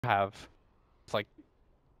have, it's like,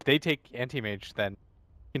 if they take anti-mage, then you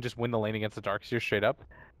can just win the lane against the Darkseer straight up.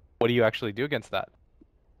 What do you actually do against that?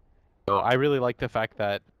 So I really like the fact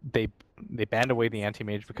that they banned away the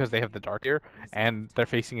anti-mage because they have the Darkseer, and they're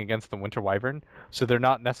facing against the Winter Wyvern, so they're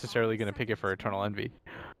not necessarily going to pick it for Eternal Envy.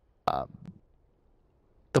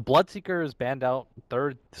 The Bloodseeker is banned out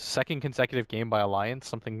second consecutive game by Alliance,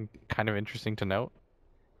 something kind of interesting to note.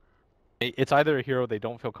 It's either a hero they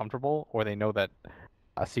don't feel comfortable, or they know that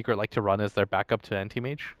a Secret like to run as their backup to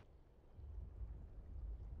anti-mage.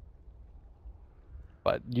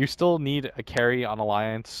 But you still need a carry on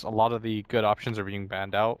Alliance. A lot of the good options are being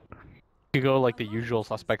banned out. You go like the usual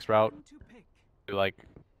suspects route. Like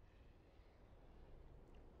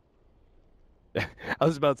I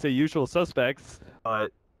was about to say usual suspects,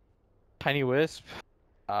 but Tiny Wisp.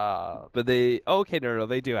 But they no,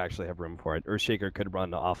 they do actually have room for it. Earthshaker could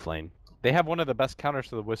run Offlane. They have one of the best counters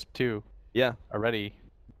to the Wisp too. Yeah, already.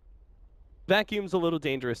 Vacuum's a little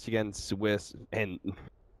dangerous against Wisp and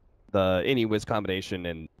any Wisp combination,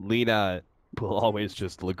 and Lina will always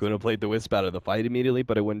just Laguna Blade the Wisp out of the fight immediately,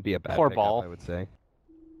 but it wouldn't be a bad pickup, I would say.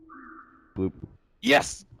 Boop.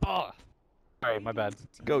 Yes! Oh! Sorry, my bad.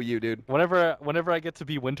 Go you, dude. Whenever I get to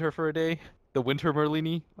be Winter for a day, the Winter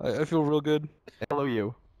Merlini, I feel real good. Hello,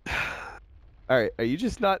 you. All right, are you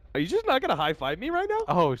just not gonna high five me right now?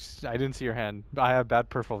 Oh, I didn't see your hand. I have bad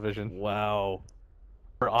peripheral vision. Wow.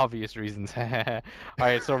 For obvious reasons. All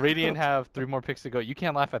right, so Radiant have 3 more picks to go. You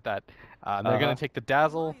can't laugh at that. They're gonna take the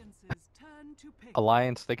Dazzle.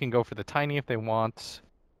 Alliance. They can go for the Tiny if they want.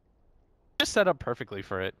 Just set up perfectly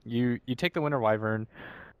for it. You take the Winter Wyvern.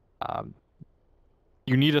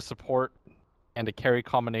 You need a support and a carry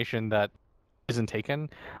combination that isn't taken.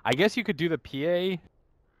 I guess you could do the PA,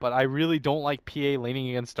 but I really don't like PA laning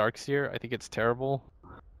against Darkseer. I think it's terrible.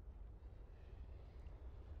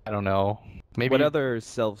 I don't know. Maybe. What other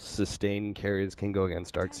self-sustained carries can go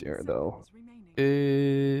against Darkseer though?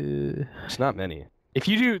 It's not many. If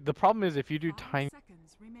you do, the problem is if you do Tiny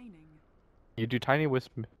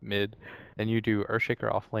Wisp mid, and you do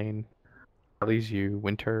Earthshaker off lane, that leaves you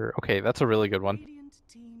Winter. Okay, that's a really good one.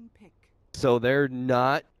 So they're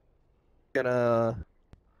not gonna.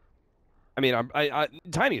 I mean,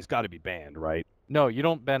 Tiny's got to be banned, right? No, you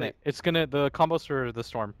don't ban it. It's gonna the combos for the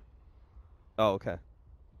Storm. Oh, okay.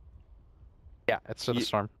 Yeah, it's for the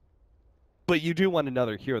Storm. But you do want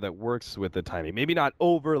another hero that works with the Tiny. Maybe not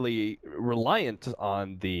overly reliant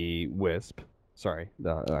on the Wisp. Sorry,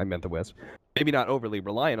 I meant the Wisp. Maybe not overly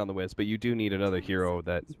reliant on the Wisp, but you do need another hero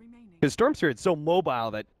that. Because Storm Spirit's so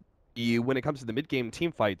mobile that when it comes to the mid-game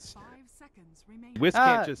team fights, Wisp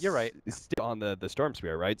can't just you're right. stick on the Storm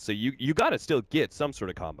Spirit, right? So you gotta still get some sort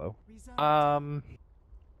of combo.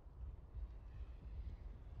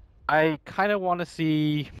 I kind of want to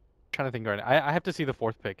see. I'm trying to think right now. I have to see the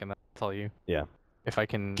 4th pick, and then I'll tell you. Yeah. If I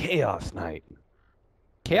can. Chaos Knight.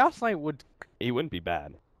 Chaos Knight would. He wouldn't be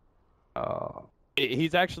bad.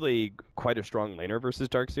 He's actually quite a strong laner versus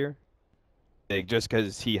Darkseer. Just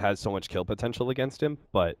because he has so much kill potential against him,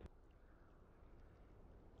 but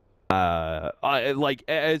like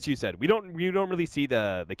as you said, we don't really see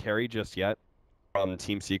the carry just yet from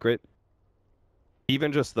Team Secret.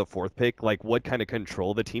 Even just the 4th pick, like what kind of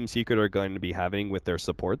control the Team Secret are going to be having with their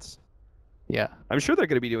supports. Yeah, I'm sure they're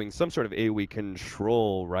going to be doing some sort of AoE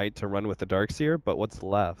control, right, to run with the Darkseer. But what's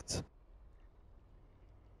left?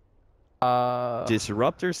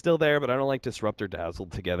 Disruptor's still there, but I don't like Disruptor Dazzle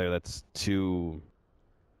together. That's too.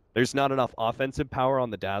 There's not enough offensive power on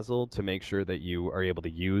the Dazzle to make sure that you are able to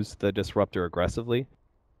use the Disruptor aggressively.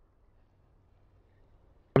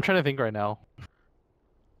 I'm trying to think right now.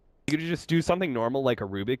 You could just do something normal like a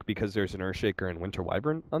Rubik because there's an Earthshaker and Winter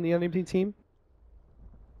Wyvern on the enemy team.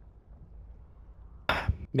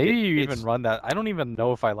 Maybe you even run that. I don't even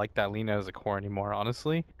know if I like that Lina as a core anymore,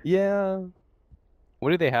 honestly. Yeah.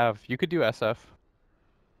 What do they have? You could do SF.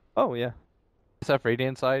 Oh, yeah. SF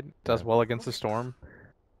Radiant side does well against the Storm.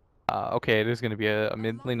 Okay, it is going to be a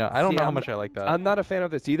mid Lina. I don't know how much I like that. I'm not a fan of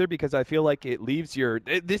this either because I feel like it leaves your...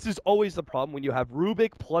 This is always the problem when you have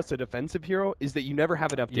Rubik plus a defensive hero is that you never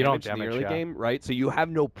have enough damage in the early game, right? So you have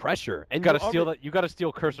no pressure. And you gotta steal that. You gotta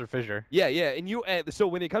steal Cursor Fissure. Yeah, and so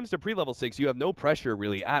when it comes to pre-level 6, you have no pressure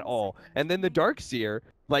really at all. And then the Darkseer,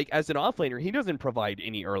 like as an offlaner, he doesn't provide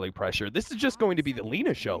any early pressure. This is just going to be the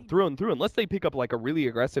Lina show through and through, unless they pick up like a really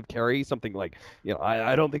aggressive carry, something like,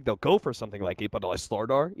 I don't think they'll go for something like it, but like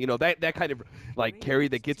Slardar, that kind of like carry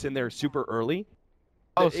that gets in there super early.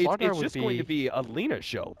 Oh, it's just going to be a Lina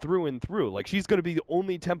show through and through. Like she's going to be the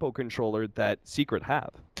only tempo controller that Secret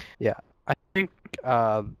have. Yeah, I think.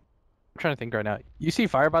 I'm trying to think right now. You see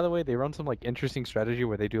Fire, by the way, they run some like interesting strategy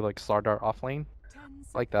where they do like Slardar off lane.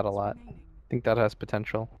 I like that a lot. I think that has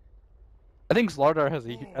potential. I think Slardar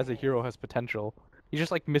as a hero has potential. He's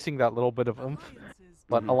just like missing that little bit of oomph.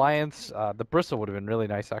 But Alliance, the Bristle would have been really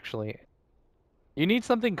nice actually. You need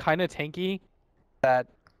something kind of tanky that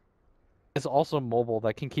is also mobile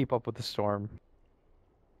that can keep up with the storm.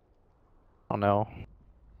 I don't know.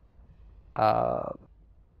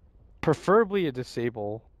 Preferably a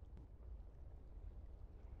disable.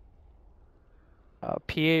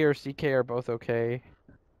 PA or CK are both okay.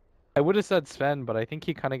 I would have said Sven, but I think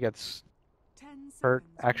he kind of gets hurt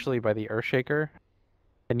actually by the Earthshaker.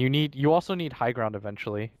 And you also need high ground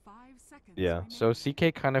eventually. Yeah. So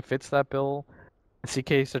CK kind of fits that bill.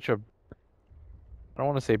 CK is such a, I don't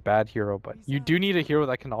want to say bad hero, but you do need a hero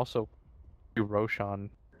that can also do Roshan.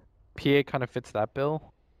 PA kind of fits that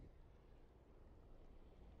bill.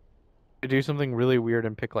 To do something really weird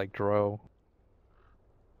and pick like Dro.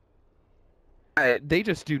 They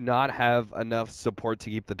just do not have enough support to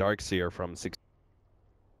keep the Darkseer from 6.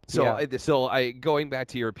 So, Yeah. Going back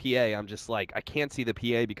to your PA, I'm just like, I can't see the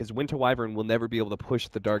PA because Winter Wyvern will never be able to push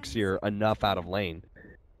the Darkseer enough out of lane.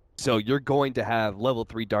 So you're going to have level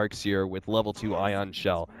 3 Darkseer with level 2 Ion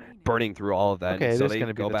Shell burning through all of that. Okay, so it is they going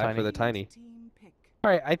to be go the back tiny. for the tiny.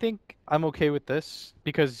 Alright, I think I'm okay with this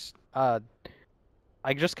because I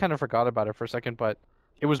just kind of forgot about it for a second, but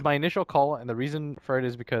it was my initial call, and the reason for it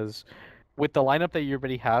is because with the lineup that you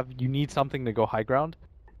already have, you need something to go high ground,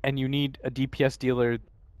 and you need a DPS dealer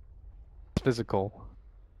physical.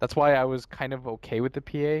 That's why I was kind of okay with the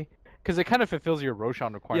PA, because it kind of fulfills your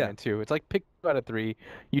Roshan requirement too. It's like pick 2 out of 3,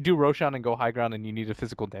 you do Roshan and go high ground, and you need a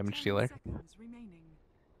physical damage dealer.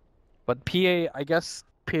 But PA, I guess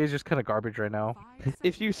PA is just kind of garbage right now.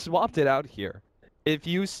 If you swapped it out here, if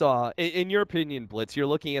you saw, in your opinion, Blitz, you're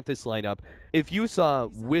looking at this lineup, if you saw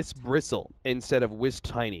Wisp Bristle instead of Wisp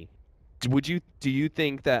Tiny, do you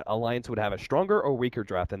think that Alliance would have a stronger or weaker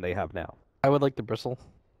draft than they have now? I would like the Bristle.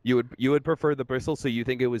 You would prefer the Bristle, so you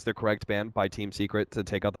think it was the correct ban by Team Secret to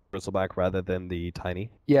take out the Bristleback rather than the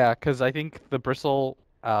Tiny? Yeah, because I think the Bristle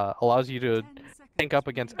allows you to tank up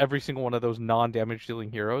against every single one of those non-damage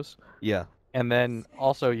dealing heroes. Yeah. And then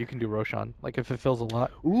also you can do Roshan, like if it fills a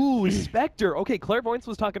lot. Ooh, Spectre. Okay, Clairvoyance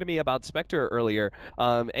was talking to me about Spectre earlier,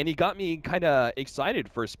 and he got me kind of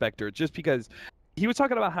excited for Spectre just because he was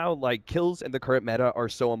talking about how like kills in the current meta are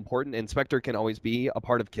so important, and Spectre can always be a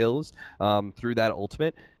part of kills through that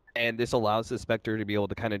ultimate. And this allows the Spectre to be able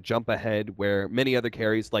to kind of jump ahead where many other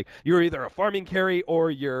carries, like you're either a farming carry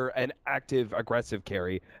or you're an active, aggressive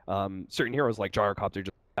carry. Certain heroes like Gyrocopter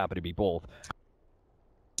just happen to be both.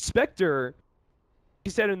 Spectre, he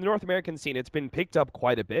said in the North American scene, it's been picked up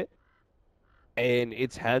quite a bit, and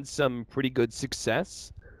it's had some pretty good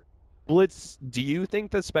success. Blitz, do you think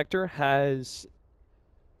the Spectre has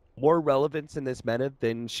more relevance in this meta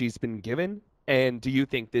than she's been given? And do you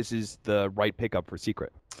think this is the right pickup for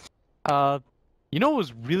Secret? You know what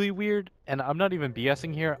was really weird, and I'm not even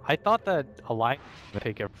BSing here. I thought that Alliance would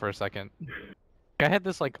take it for a second. I had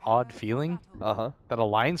this like odd feeling that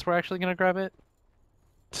Alliance were actually gonna grab it.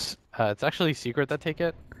 It's actually Secret that take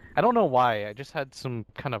it. I don't know why. I just had some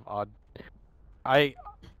kind of odd. I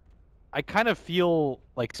kind of feel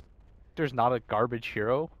like Spectre's not a garbage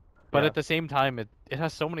hero, but at the same time, it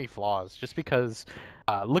has so many flaws. Just because,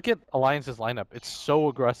 look at Alliance's lineup. It's so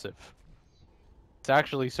aggressive. It's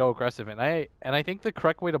actually so aggressive, and I think the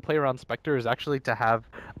correct way to play around Spectre is actually to have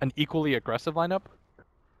an equally aggressive lineup.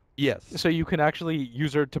 Yes. So you can actually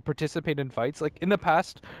use her to participate in fights. Like in the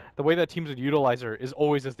past, the way that teams would utilize her is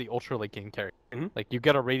always as the ultra late game carry. Like you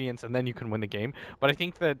get a Radiance and then you can win the game. But I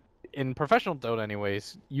think that in professional Dota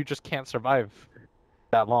anyways, you just can't survive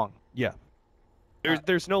that long. Yeah.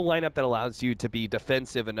 There's no lineup that allows you to be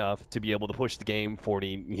defensive enough to be able to push the game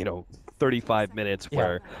 35 minutes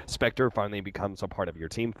where Spectre finally becomes a part of your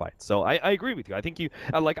team fight. So I agree with you. I think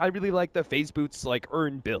I really like the phase boots like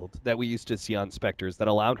earn build that we used to see on Spectres that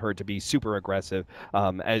allowed her to be super aggressive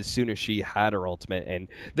as soon as she had her ultimate, and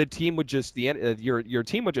the team would just your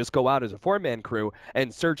team would just go out as a 4-man crew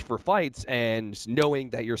and search for fights, and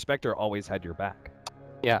knowing that your Spectre always had your back.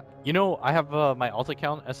 Yeah, you know, I have my ult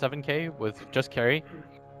account as 7k with just carry.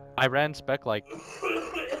 I ran spec like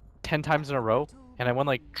 10 times in a row, and I won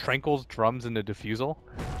like Tranquil's drums in the diffusal.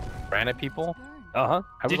 Ran at people.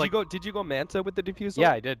 Did you go Manta with the diffusal?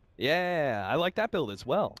 Yeah, I did. Yeah, I like that build as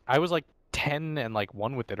well. I was like 10 and like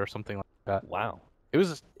 1 with it or something like that. Wow. It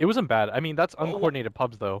wasn't bad. I mean, that's uncoordinated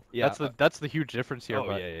pubs though. Yeah. That's the huge difference here.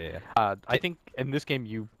 But yeah. I think in this game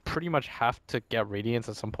you pretty much have to get Radiance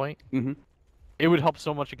at some point. Mm-hmm. It would help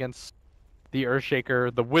so much against the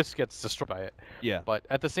Earthshaker. The Wisp gets destroyed by it. Yeah. But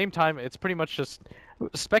at the same time, it's pretty much just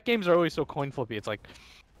spec games are always so coin flippy. It's like,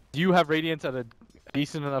 do you have Radiance at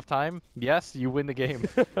decent enough time, yes, you win the game.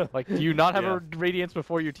 Like, do you not have a Radiance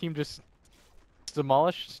before your team just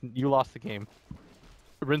demolished? You lost the game.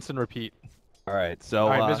 Rinse and repeat. All right, so all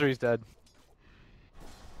right, Misery's dead.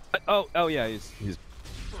 Oh yeah, he's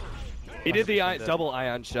he did the double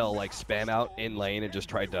ion shell like spam out in lane and just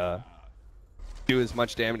tried to do as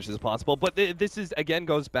much damage as possible. But this is again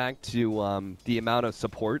goes back to the amount of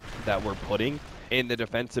support that we're putting in the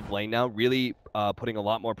defensive lane now, really putting a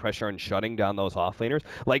lot more pressure on shutting down those offlaners.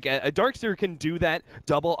 Like a Darkseer can do that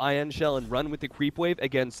double ion shell and run with the creep wave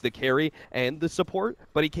against the carry and the support,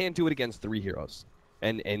 but he can't do it against 3 heroes.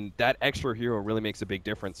 And that extra hero really makes a big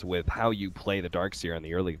difference with how you play the Darkseer in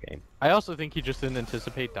the early game. I also think he just didn't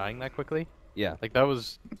anticipate dying that quickly. Yeah. Like, that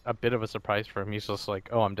was a bit of a surprise for him. He's just like,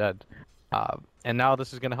 oh, I'm dead. And now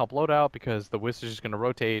this is going to help loadout because the Wisp is just going to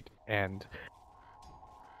rotate, and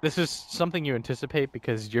this is something you anticipate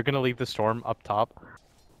because you're going to leave the Storm up top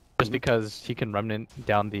just because he can remnant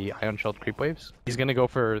down the Ion Shelled creep waves. He's going to go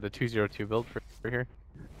for the 202 build for here.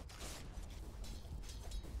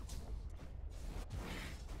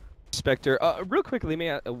 Spectre, real quickly,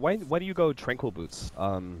 why do you go Tranquil Boots?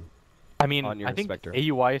 I mean, I think Spectre?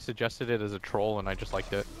 AUI suggested it as a troll, and I just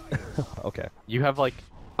liked it. Okay. You have like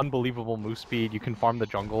unbelievable move speed. You can farm the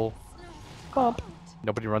jungle.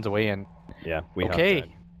 Nobody runs away, and yeah, we okay,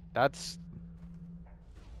 that's.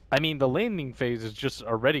 I mean, the laning phase is just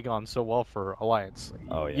already gone so well for Alliance.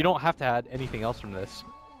 Oh yeah. You don't have to add anything else from this.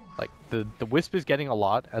 Like the Wisp is getting a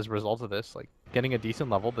lot as a result of this. Like getting a decent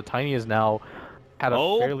level. The Tiny is now had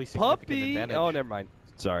a fairly significant Puppey! advantage. Oh, never mind.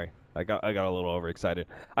 Sorry, I got a little overexcited.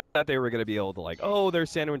 I thought they were gonna be able to like, oh, they're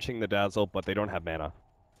sandwiching the Dazzle, but they don't have mana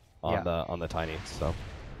on the Tiny. So.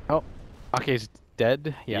 Oh, okay, he's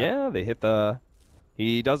dead. Yeah. Yeah, they hit the.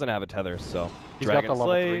 He doesn't have a tether, so. He's Dragon got the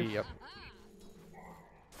Slave. level 3. Yep.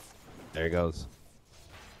 There he goes.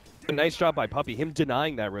 A nice job by Puppey. Him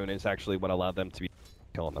denying that rune is actually what allowed them to be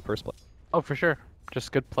kill in the first place. Oh, for sure.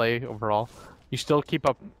 Just good play overall. You still keep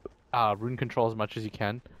up rune control as much as you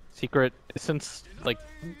can. Secret, since like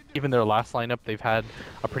even their last lineup, they've had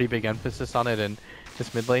a pretty big emphasis on it, and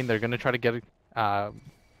this mid lane they're gonna try to get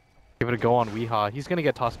give it a go on Weehaw. He's gonna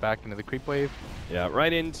get tossed back into the creep wave. Yeah,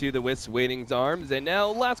 right into the Wisp Waiting's arms, and now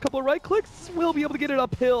last couple of right clicks, we'll be able to get it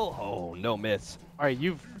uphill. Oh, no miss. All right,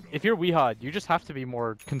 if you're Weehaw, you just have to be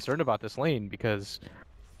more concerned about this lane because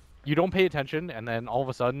you don't pay attention, and then all of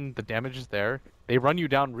a sudden the damage is there. They run you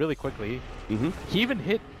down really quickly. He even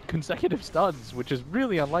hit consecutive stuns, which is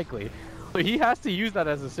really unlikely. So he has to use that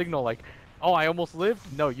as a signal, like, oh, I almost lived.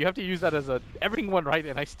 No, you have to use that as a everything went right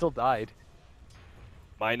and I still died.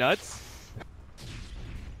 My nuts.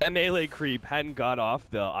 That melee creep hadn't got off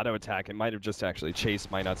the auto attack and might have just actually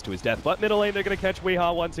chased My Nuts to his death. But middle lane, they're going to catch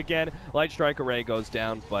Weehaw once again. Light Strike Array goes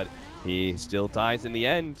down, but he still dies in the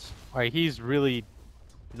end. All right, he's really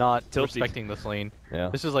not respecting this lane. Yeah.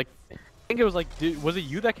 This is like, I think it was like, was it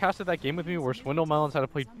you that casted that game with me where Swindle Melons had to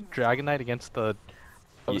play Dragon Knight against the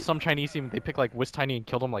some Chinese team? They picked like Wiz Tiny and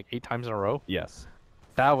killed him like 8 times in a row. Yes.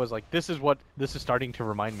 That was like, this is what this is starting to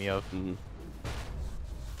remind me of.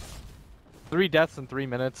 3 deaths in 3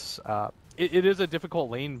 minutes. It is a difficult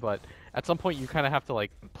lane, but at some point you kind of have to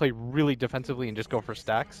like play really defensively and just go for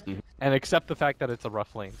stacks and accept the fact that it's a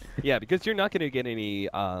rough lane. Yeah, because you're not going to get any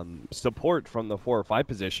support from the 4 or 5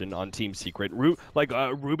 position on Team Secret.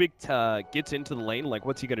 Rubik gets into the lane, like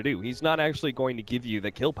what's he going to do? He's not actually going to give you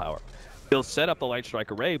the kill power. He'll set up the Light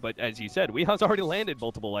Strike Array, but as you said, Weeha's already landed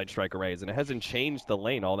multiple Light Strike Arrays, and it hasn't changed the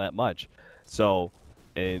lane all that much. So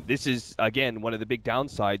this is, again, one of the big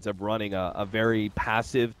downsides of running a very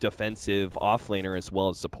passive, defensive offlaner as well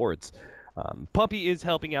as supports. Puppey is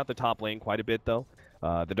helping out the top lane quite a bit, though.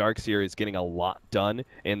 The Darkseer is getting a lot done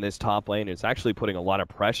in this top lane. It's actually putting a lot of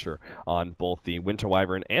pressure on both the Winter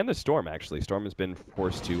Wyvern and the Storm, actually. Storm has been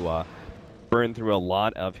forced to burn through a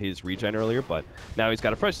lot of his regen earlier, but now he's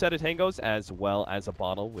got a fresh set of tangos as well as a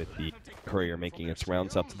bottle with the Courier making its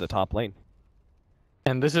rounds up to the top lane.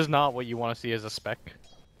 And this is not what you want to see as a spec.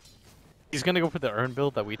 He's going to go for the Urn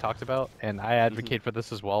build that we talked about, and I advocate for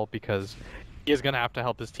this as well because he is going to have to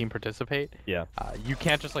help his team participate. Yeah. You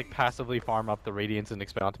can't just like passively farm up the Radiance and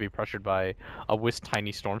expect not to be pressured by a Wisp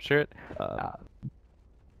Tiny Storm Spirit.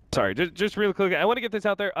 Sorry, just real quick, I want to get this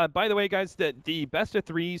out there. By the way, guys, the best of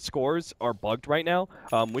 3 scores are bugged right now,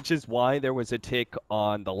 which is why there was a tick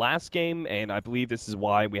on the last game, and I believe this is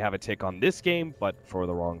why we have a tick on this game, but for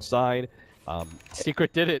the wrong side.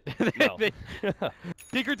 Secret did it. No.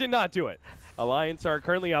 Secret did not do it. Alliance are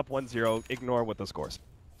currently up 1-0. Ignore what the scores.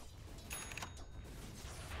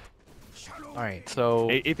 Alright, so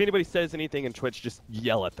if anybody says anything in Twitch, just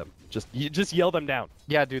yell at them. Just yell them down.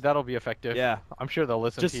 Yeah, dude, that'll be effective. Yeah. I'm sure they'll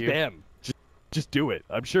listen just to you. Spam. just do it.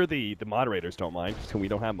 I'm sure the moderators don't mind, because we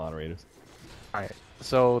don't have moderators. Alright,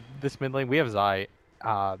 so this mid lane, we have Zai.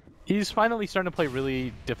 He's finally starting to play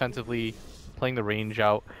really defensively, playing the range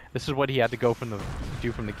out. This is what he had to do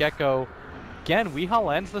from the get-go. Again, Weehaw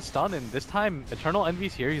lands the stun, and this time, Eternal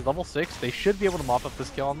Envy's here. He's level 6. They should be able to mop up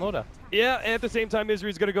this kill on Loda. Yeah, at the same time,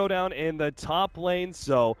 Misery's going to go down in the top lane,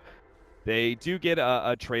 so they do get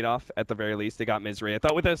a trade-off at the very least. They got Misery. I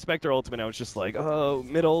thought with that Spectre ultimate, I was just like, oh,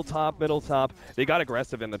 middle, top, middle, top. They got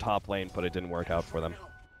aggressive in the top lane, but it didn't work out for them.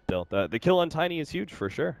 Still, the kill on Tiny is huge for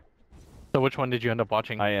sure. So which one did you end up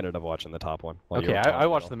watching? I ended up watching the top one. Okay, I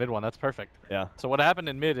watched the mid one. That's perfect. Yeah. So what happened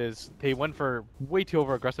in mid is they went for way too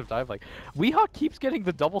over-aggressive dive. Like, Weehaw keeps getting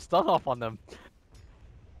the double stun off on them.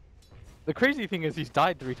 The crazy thing is he's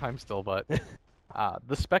died 3 times still, but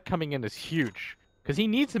the spec coming in is huge. Because he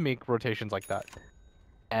needs to make rotations like that.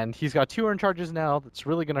 And he's got 2 earn charges now. That's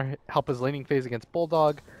really going to help his laning phase against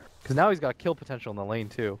Bulldog. Because now he's got kill potential in the lane,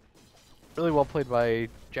 too. Really well played by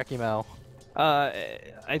Jackie Mao.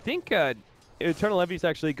 I think Eternal Envy's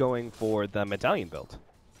actually going for the Medallion build.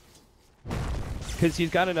 Because he's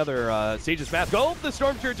got another Sage's Mask. Oh, the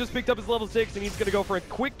Stormtrooper just picked up his level 6, and he's going to go for a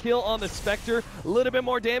quick kill on the Spectre. A little bit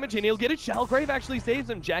more damage, and he'll get it. Shellgrave actually saves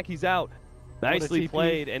him. Jackie's out. Nicely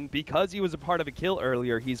played, and because he was a part of a kill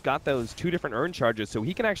earlier, he's got those 2 different earn charges, so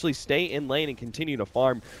he can actually stay in lane and continue to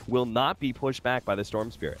farm, will not be pushed back by the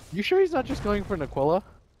Storm Spirit. You sure he's not just going for Naquilla?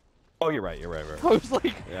 Oh, you're right. I was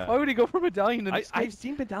like, yeah. Why would he go for Medallion in this game? I've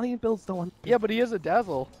seen Medallion builds though. Yeah, but he has a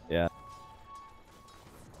Dazzle. Yeah.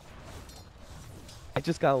 I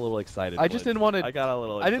just got a little excited. I just didn't want to. I got a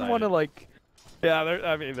little excited. I didn't want to, like... Yeah,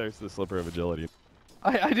 I mean, there's the slipper of agility.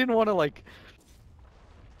 I didn't want to, like,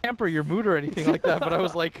 hamper your mood or anything like that, but I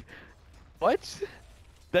was like, what?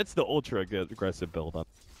 That's the ultra aggressive build up.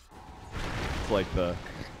 It's like the...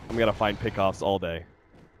 I'm going to find pickoffs all day.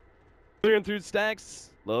 Clearing through stacks.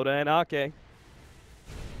 Loda and Ake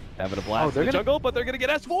having a blast in the jungle, but they're going to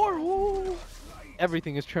get S4. Ooh.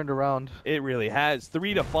 Everything is turned around. It really has.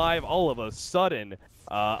 3-5 all of a sudden.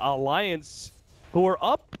 Alliance, who are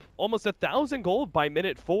up almost 1,000 gold by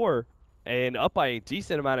minute 4 and up by a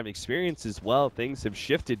decent amount of experience as well. Things have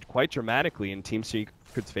shifted quite dramatically in Team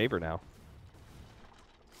Secret's favor now.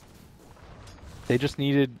 They just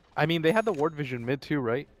needed... I mean, they had the ward vision mid too,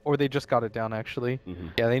 right? Or they just got it down, actually.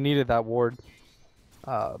 Yeah, they needed that ward.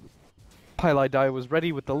 Pylai Dai was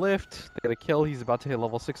ready with the lift. They got a kill. He's about to hit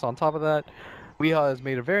level 6 on top of that. Weehaw has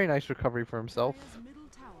made a very nice recovery for himself.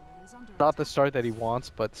 Not the start that he wants,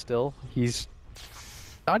 but still, he's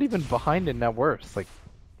not even behind in net worth. Like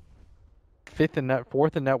 4th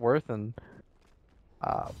in net worth, and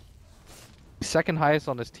second highest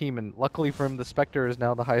on his team. And luckily for him, the Spectre is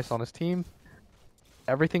now the highest on his team.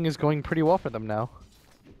 Everything is going pretty well for them now.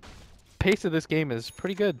 Pace of this game is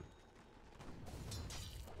pretty good.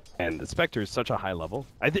 And the Spectre is such a high level.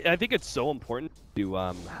 I think it's so important to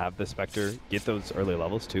have the Spectre get those early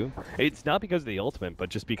levels too. It's not because of the ultimate, but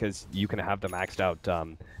just because you can have the maxed out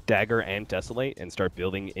Dagger and Desolate and start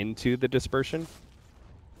building into the Dispersion.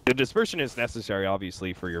 The Dispersion is necessary,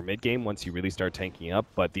 obviously, for your mid game once you really start tanking up,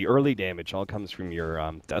 but the early damage all comes from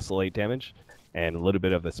your Desolate damage and a little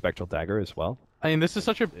bit of the Spectral Dagger as well. I mean, this is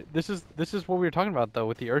such a this is what we were talking about though,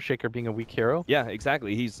 with the Earthshaker being a weak hero. Yeah,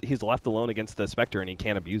 exactly. He's left alone against the Spectre and he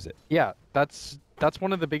can't abuse it. Yeah, that's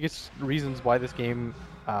one of the biggest reasons why this game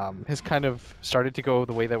has kind of started to go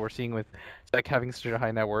the way that we're seeing with Spec having such a high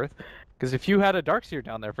net worth. Because if you had a Darkseer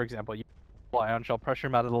down there, for example, you Ion Shell pressure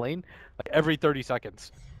him out of the lane like every 30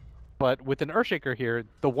 seconds. But with an Earthshaker here,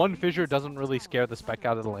 the one fissure doesn't really scare the Spec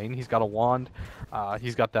out of the lane. He's got a wand,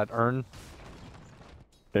 he's got that urn.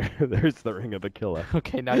 There's the Ring of Aquila.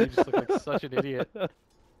 Okay, now you just look like such an idiot.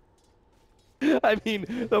 I mean,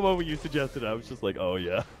 the moment you suggested it, I was just like, oh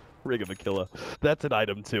yeah, Ring of Aquila. That's an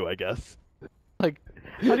item too, I guess. Like,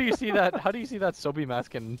 how do you see that? How do you see that Sobi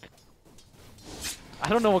mask? And I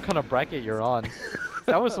don't know what kind of bracket you're on.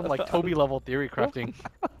 That was some like Toby level theory crafting.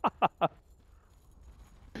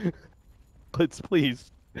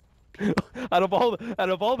 Please. Out of all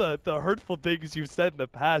the hurtful things you've said in the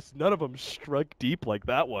past, none of them struck deep like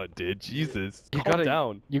that one did. Jesus, calm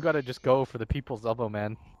down. You gotta just go for the people's elbow,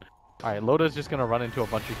 man. All right, Loda's just gonna run into a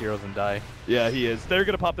bunch of heroes and die. Yeah, he is. They're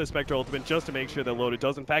gonna pop the Spectre ultimate just to make sure that Loda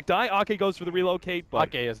does in fact die. Ake goes for the relocate,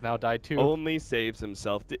 but Ake has now died too. Only saves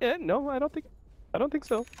himself. No, I don't think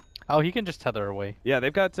so. Oh, he can just tether away. Yeah,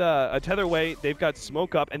 they've got a tether away. They've got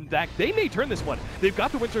smoke up, and that they may turn this one. They've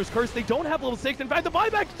got the Winter's Curse. They don't have level 6. In fact, the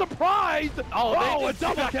buyback surprise! Oh, a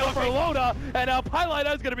double kill for Loda, and now Pylai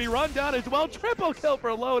is going to be run down as well. Triple kill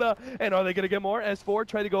for Loda, and are they going to get more? S4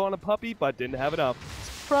 tried to go on a Puppey, but didn't have enough.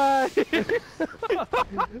 Surprise!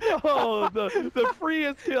 Oh, the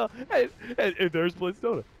freest kill. And there's Blitz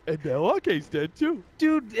Dota. And now Ake's dead too.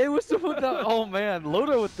 Dude, it was so oh man,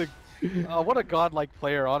 Loda with the what a godlike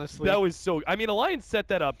player, honestly. That was so. I mean, Alliance set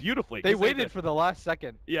that up beautifully. They waited for the last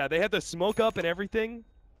second. Yeah, they had the smoke up and everything.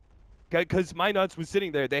 Because my nuts was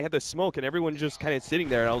sitting there, they had the smoke and everyone just kind of sitting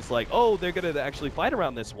there, and I was like, oh, they're gonna actually fight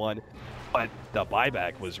around this one. But the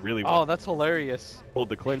buyback was really oh, that's hilarious. Pulled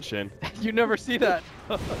the clinch in. You never see that.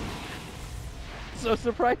 So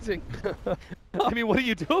surprising. I mean, what do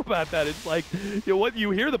you do about that? It's like, what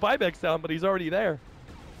you hear the buyback sound, but he's already there.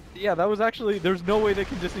 Yeah, that was actually, there's no way they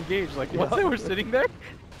can disengage. Like, once they were sitting there,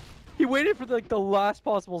 he waited for like the last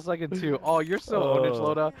possible second too. Oh, you're so ownage,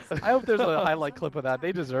 Loda. I hope there's a highlight clip of that.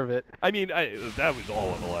 They deserve it. I mean, that was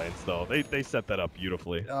all of Alliance though. They set that up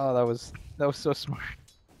beautifully. Oh, that was so smart.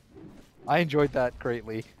 I enjoyed that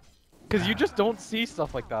greatly, because you just don't see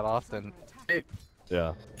stuff like that often.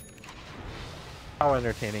 Yeah. How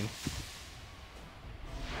entertaining.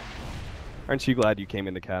 Aren't you glad you came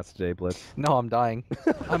into cast today, Blitz? No, I'm dying.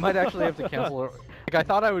 I might actually have to cancel. Like, I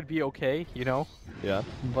thought I would be okay, you know? Yeah.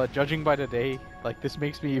 But judging by today, like, this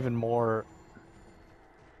makes me even more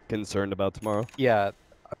concerned about tomorrow? Yeah.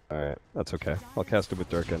 Alright, that's okay. I'll cast it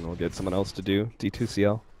with Durka and we'll get someone else to do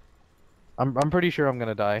D2CL. I'm pretty sure I'm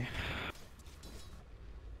gonna die.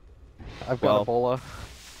 I've got Ebola.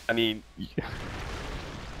 I mean...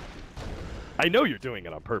 I know you're doing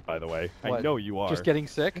it on purpose, by the way. What? I know you are. Just getting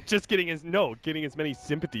sick? Just getting as many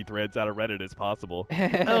sympathy threads out of Reddit as possible.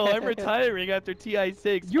 Oh, I'm retiring after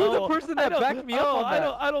TI6. You're the person that backed me up on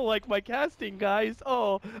that. I don't like my casting, guys.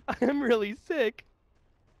 Oh, I'm really sick.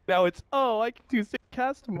 Now it's, I can do sick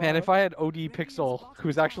cast tomorrow. Man, if I had OD Pixel,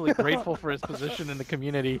 who's actually grateful for his position in the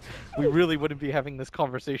community, we really wouldn't be having this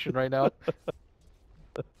conversation right now.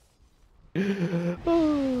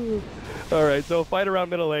 Alright, so fight around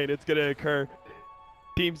middle lane. It's going to occur.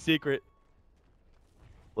 Team Secret.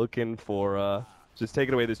 Looking for, just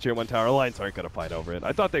taking away this tier 1 tower. Alliance aren't going to fight over it.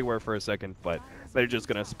 I thought they were for a second, but they're just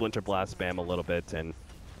going to Splinter Blast spam a little bit and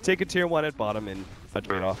take a tier 1 at bottom and a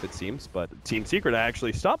trade off, it seems. But Team Secret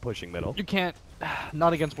actually stopped pushing middle. You can't,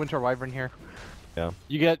 not against Winter Wyvern here. Yeah.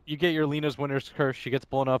 You get your Lena's Winter's Curse, she gets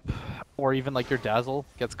blown up, or even like your Dazzle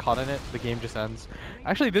gets caught in it, the game just ends.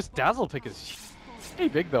 Actually, this Dazzle pick is pretty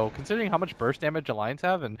big though, considering how much burst damage Alliance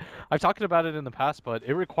have, and I've talked about it in the past, but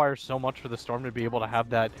it requires so much for the Storm to be able to have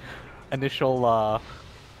that initial like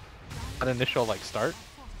start.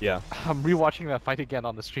 Yeah. I'm rewatching that fight again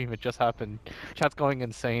on the stream, it just happened. Chat's going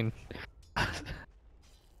insane.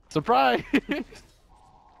 Surprise!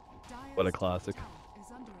 What a classic.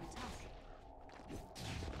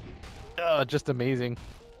 Just amazing.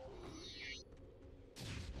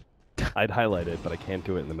 I'd highlight it, but I can't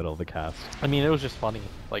do it in the middle of the cast. I mean, it was just funny.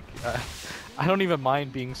 Like, I don't even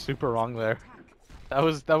mind being super wrong there. That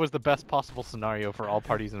was the best possible scenario for all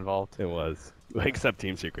parties involved. It was, except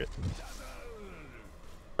Team Secret.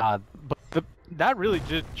 But that really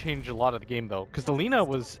did change a lot of the game though, because the Lina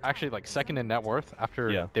was actually like second in net worth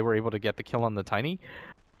after they were able to get the kill on the Tiny.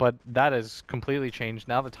 But that has completely changed.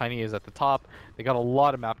 Now the Tiny is at the top. They got a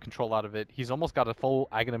lot of map control out of it. He's almost got a full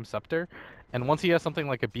Aghanim Scepter. And once he has something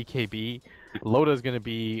like a BKB, Loda is going to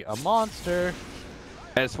be a monster.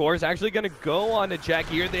 S4 is actually going to go on to Jack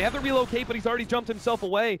here. They have to relocate, but he's already jumped himself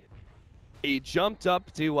away. He jumped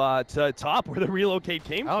up to top where the relocate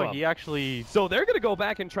came from. Oh, he actually... So they're going to go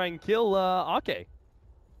back and try and kill Ake.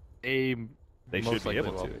 They should be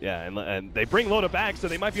able to, yeah, and they bring Loda back, so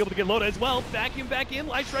they might be able to get Loda as well. Vacuum back in,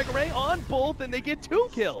 Light Strike Array on both, and they get 2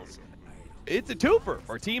 kills. It's a twofer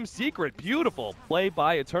for Team Secret. Beautiful play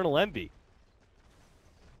by Eternal Envy.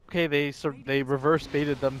 Okay, they reverse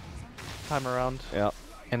baited them time around. Yeah.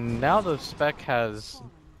 And now the Spec has...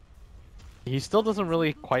 He still doesn't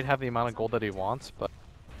really quite have the amount of gold that he wants, but...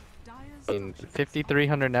 In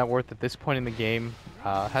 5,300 net worth at this point in the game,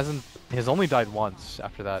 has only died once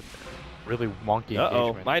after that really wonky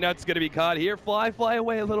engagement. My nut's gonna be caught here. Fly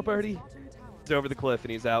away, a little birdie. He's over the cliff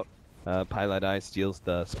and he's out. Pilot Eye steals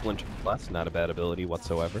the Splinter Plus. Not a bad ability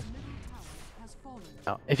whatsoever.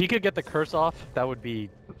 Now, if he could get the curse off, that would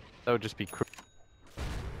just be crucial.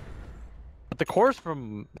 But the cores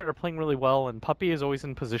from are playing really well, and Puppey is always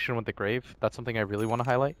in position with the Grave. That's something I really want to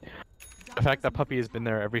highlight. The fact that Puppey has been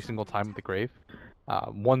there every single time with the Grave.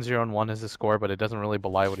 1-0-1 is his score, but it doesn't really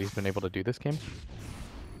belie what he's been able to do this game.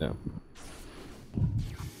 No.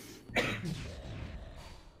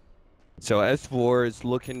 So S4 is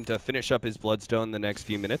looking to finish up his Bloodstone the next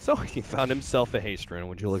few minutes. Oh, he found himself a haste rune.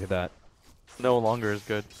 Would you look at that? No longer is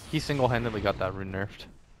good. He single-handedly got that rune nerfed.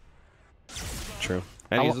 True.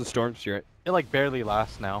 And he's a Storm Spirit. It like barely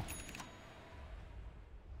lasts now.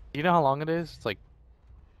 You know how long it is? It's like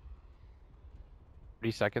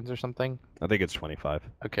 30 seconds or something. I think it's 25.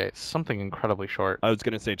 Okay, it's something incredibly short. I was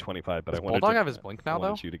gonna say 25, but Does I wanted Bulldog to, have his blink now, I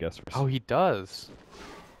wanted though? you to guess first. Oh, he does.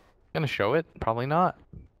 Gonna show it? Probably not.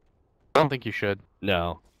 I don't think you should.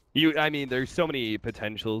 No. I mean, there's so many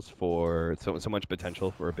potentials for so much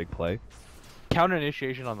potential for a big play. Counter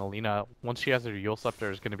initiation on the Lina, once she has her Yule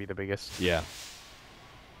Scepter, is gonna be the biggest. Yeah.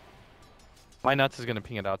 My nuts is gonna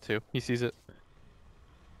ping it out too. He sees it.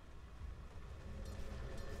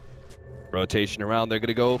 Rotation around. They're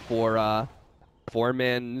gonna go for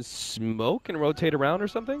 4-man smoke and rotate around or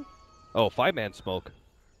something. Oh, 5-man smoke.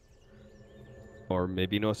 Or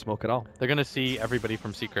maybe no smoke at all. They're gonna see everybody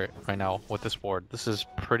from Secret right now with this board. This is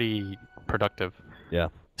pretty productive. Yeah.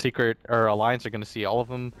 Secret or Alliance are gonna see all of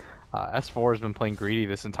them. S4 has been playing greedy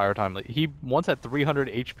this entire time. Like, he once had 300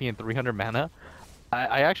 HP and 300 mana.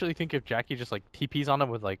 I actually think if Jackie just like TPs on him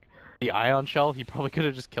with like the Ion Shell, he probably could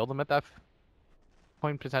have just killed him at that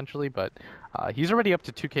point potentially. But he's already up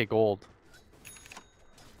to 2k gold.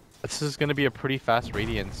 This is gonna be a pretty fast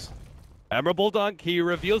Radiance. Emerald Bulldog, he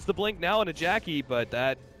reveals the blink now on a Jackie, but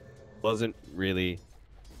that wasn't really... Is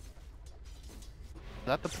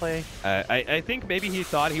that the play? I think maybe he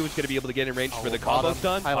thought he was going to be able to get in range for the combo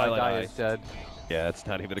stun. Highlight Eye is dead. Yeah, that's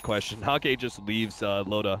not even a question. Hake just leaves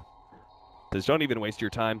Loda. Says, don't even waste your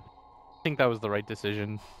time. I think that was the right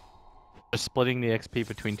decision. Just splitting the XP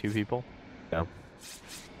between two people. Yeah.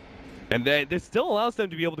 And then this still allows them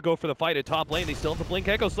to be able to go for the fight at top lane. They still have the Blink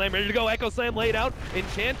Echo Slam ready to go. Echo Slam laid out.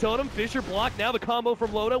 Enchant Totem, Fissure block. Now the combo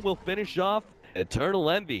from Loda will finish off Eternal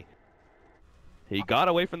Envy. He got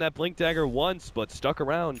away from that Blink Dagger once, but stuck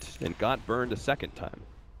around and got burned a second time.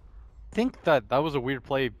 I think that was a weird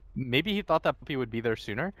play. Maybe he thought that Puppey would be there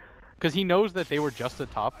sooner. Because he knows that they were just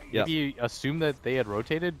at top. Yep. Maybe he assumed that they had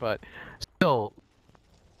rotated, but still,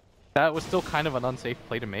 that was still kind of an unsafe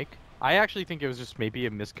play to make. I actually think it was just maybe a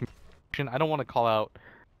miscommunication. I don't want to call out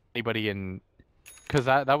anybody because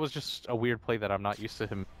that was just a weird play that I'm not used to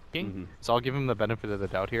him making. So I'll give him the benefit of the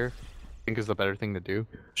doubt here. I think is the better thing to do.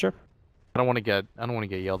 Sure. I don't want to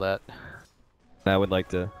get yelled at. I would like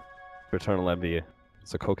to Eternal Envy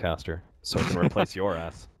as a co-caster so I can replace your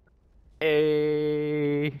ass.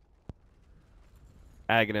 Hey.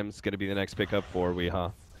 Aghanim's going to be the next pickup for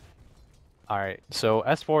Weeha. Alright, so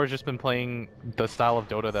S4 has just been playing the style of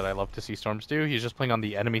Dota that I love to see Storms do. He's just playing on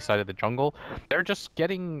the enemy side of the jungle. They're just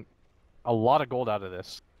getting a lot of gold out of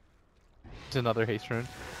this. It's another haste rune.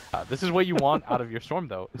 This is what you want out of your Storm,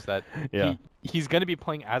 though, is that he's going to be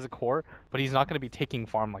playing as a core, but he's not going to be taking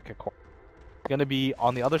farm like a core. He's going to be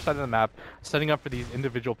on the other side of the map, setting up for these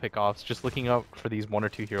individual pickoffs, just looking out for these 1 or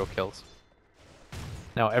 2 hero kills.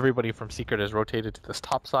 Now everybody from Secret has rotated to this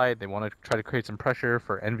top side. They want to try to create some pressure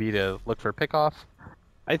for Envy to look for a pickoff.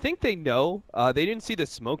 I think they know. They didn't see the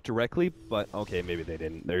smoke directly, but okay, maybe they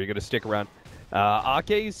didn't. They're going to stick around.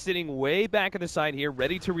 Ake is sitting way back on the side here,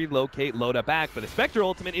 ready to relocate Loda back, but the Spectre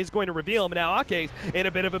ultimate is going to reveal him. Now Ake's in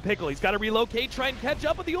a bit of a pickle. He's got to relocate, try and catch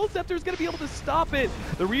up, but the Ult Scepter is going to be able to stop it.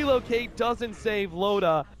 The relocate doesn't save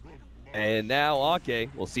Loda. And now Ake,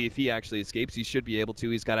 we'll see if he actually escapes. He should be able to.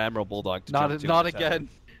 He's got Emerald Bulldog to jump to. Not again.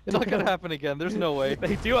 It's not going to happen again. There's no way.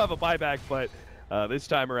 They do have a buyback, but this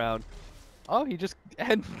time around... Oh, he just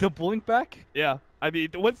had the blink back? Yeah. I mean,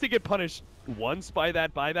 once they get punished once by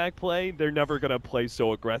that buyback play, they're never going to play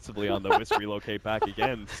so aggressively on the Wisp relocate back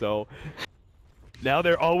again. So now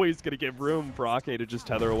they're always going to give room for Ake to just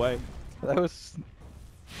tether away. That was...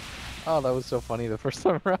 Oh, that was so funny the first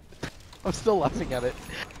time around. I'm still laughing at it.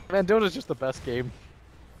 Man, Dota's just the best game.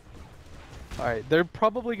 Alright, they're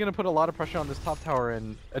probably going to put a lot of pressure on this top tower,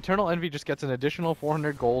 and Eternal Envy just gets an additional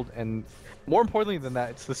 400 gold, and more importantly than that,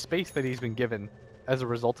 it's the space that he's been given as a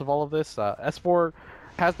result of all of this. S4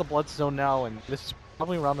 has the Bloodstone now, and this is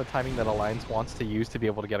probably around the timing that Alliance wants to use to be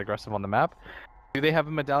able to get aggressive on the map. Do they have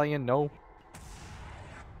a medallion? No.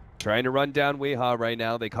 Trying to run down Weeha right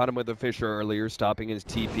now. They caught him with a Fissure earlier, stopping his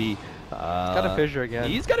TP. He's got a Fissure again.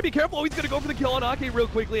 He's got to be careful. He's going to go for the kill on Ake real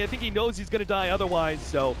quickly. I think he knows he's going to die otherwise,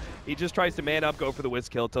 so he just tries to man up, go for the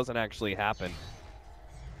Wisp kill. It doesn't actually happen.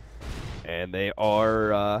 And they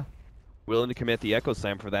are willing to commit the Echo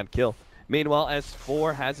Slam for that kill. Meanwhile,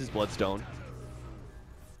 S4 has his Bloodstone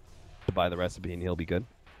to buy the recipe, and he'll be good.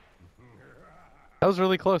 That was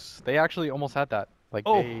really close. They actually almost had that. Like,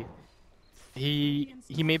 He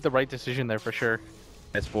made the right decision there for sure.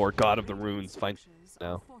 S4, God of the Runes, fine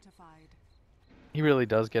now. He really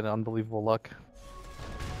does get an unbelievable luck.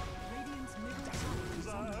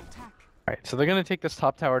 Alright, so they're going to take this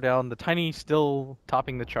top tower down. The Tiny still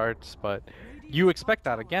topping the charts, but you expect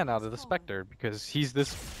that again out of the Spectre because he's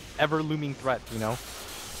this ever-looming threat, you know?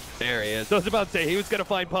 There he is. I was about to say, he was going to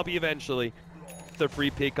find Puppey eventually. The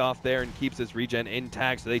free pick off there and keeps his regen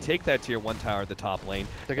intact, so they take that tier 1 tower at the top lane.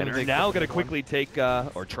 They're now going to quickly take,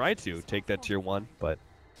 or try to take that tier 1, but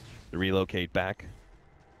relocate back.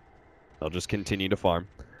 They'll just continue to farm.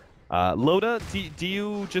 Loda, do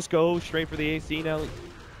you just go straight for the AC now?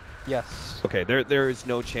 Yes. Okay, there is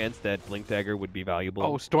no chance that Blink Dagger would be valuable.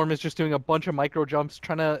 Oh, Storm is just doing a bunch of micro jumps,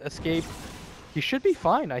 trying to escape. He should be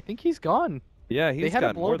fine. I think he's gone. Yeah, he's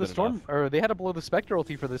got more than enough. Or they had to blow the Spectre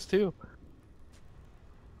ulti for this too.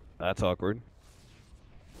 That's awkward.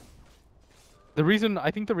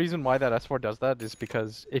 I think the reason why that S4 does that is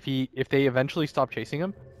because if they eventually stop chasing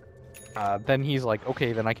him, then he's like,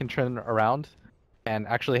 okay, then I can turn around and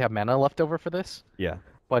actually have mana left over for this. Yeah.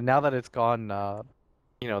 But now that it's gone,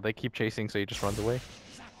 you know, they keep chasing, so he just runs away.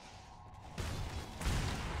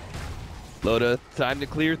 Loda, time to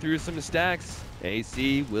clear through some stacks.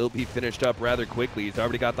 AC will be finished up rather quickly. He's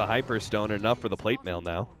already got the Hyperstone, enough for the plate mail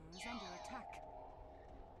now.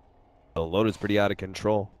 So Loda's pretty out of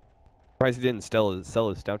control. Surprised he didn't sell his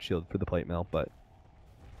Stout Shield for the plate mail, but...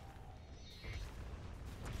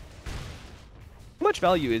 How much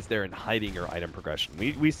value is there in hiding your item progression?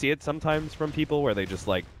 We see it sometimes from people where they just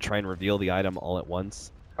like try and reveal the item all at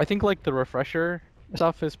once. I think like the refresher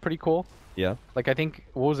stuff is pretty cool. Yeah. Like I think,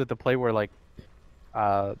 what was it, the play where like,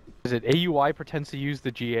 is it AUI pretends to use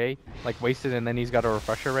the GA, like wasted, and then he's got a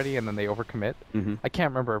refresher ready and then they overcommit? I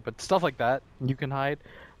can't remember, but stuff like that you can hide.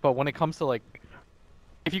 But when it comes to like,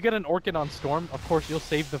 if you get an Orchid on Storm, of course you'll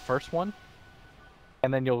save the first one,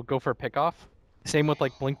 and then you'll go for a pickoff. Same with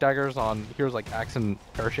like Blink Daggers on heroes like Axe and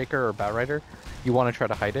Earthshaker or Batrider. You want to try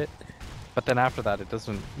to hide it, but then after that it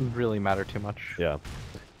doesn't really matter too much. Yeah.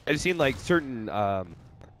 I've seen like certain,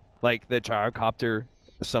 like the Gyrocopter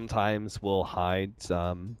sometimes will hide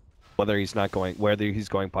whether he's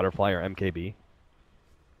going Butterfly or MKB.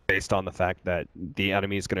 Based on the fact that the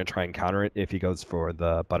enemy is going to try and counter it if he goes for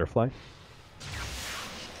the Butterfly.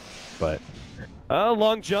 But,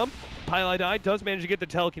 long jump. Pylai does manage to get the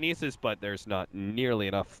telekinesis, but there's not nearly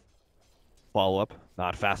enough follow-up.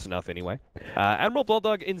 Not fast enough anyway. Admiral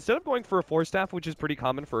Bulldog, instead of going for a 4-staff, which is pretty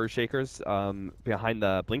common for Shakers behind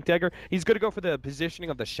the Blink Dagger, he's going to go for the positioning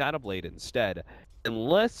of the Shadow Blade instead.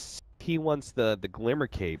 Unless he wants the Glimmer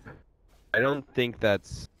Cape. I don't think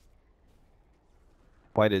that's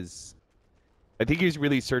quite as... I think he's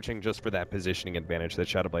really searching just for that positioning advantage that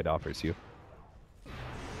Shadow Blade offers you.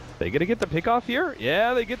 They gonna get the pick off here?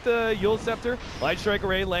 Yeah, they get the Yule Scepter. Light Strike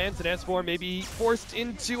Array lands, and S4 may be forced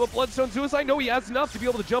into a Bloodstone Suicide. No, he has enough to be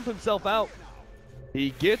able to jump himself out.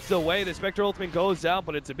 He gets away. The Spectre Ultimate goes out,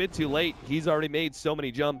 but it's a bit too late. He's already made so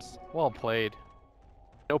many jumps. Well played.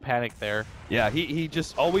 No panic there. Yeah, he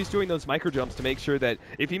just always doing those micro jumps to make sure that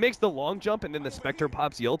if he makes the long jump and then the Spectre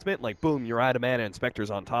pops the ultimate, like boom, you're out of mana and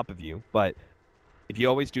Spectre's on top of you. But if you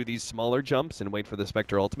always do these smaller jumps and wait for the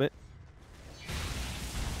Spectre ultimate.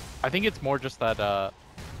 I think it's more just that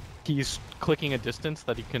he's clicking a distance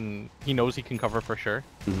that he knows he can cover for sure.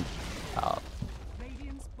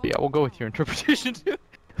 Yeah, we'll go with your interpretation too.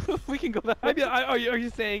 We can go that way. I mean, are you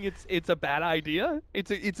saying it's a bad idea?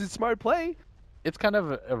 It's a smart play. It's kind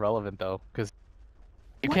of irrelevant though, because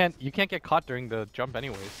you can't get caught during the jump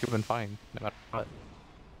anyways. You've been fine no matter what.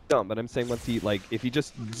 No, but I'm saying once he if he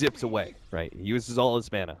just zips away, right? He uses all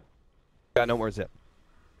his mana. Got no more zip.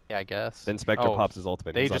 Yeah, I guess. Then Spectre pops his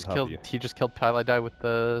ultimate. He just killed Pylai with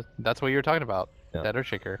the. That's what you were talking about. Yeah. That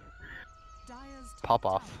Earthshaker. Pop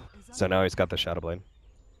off. So now he's got the Shadow Blade.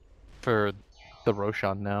 For the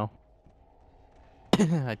Roshan now.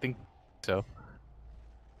 I think so.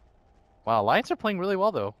 Wow, Alliance are playing really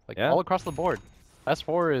well though. Like all across the board.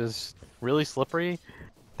 S4 is really slippery.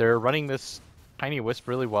 They're running this tiny wisp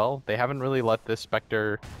really well. They haven't really let this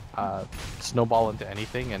Spectre snowball into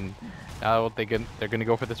anything, and now they're gonna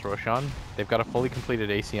go for this Roshan. They've got a fully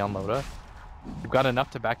completed AC on Loda. You've got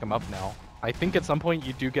enough to back them up now. I think at some point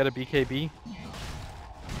you do get a BKB.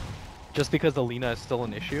 Just because the Lina is still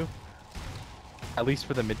an issue. At least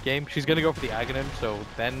for the mid game. She's gonna go for the Aghanim, so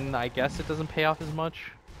then I guess it doesn't pay off as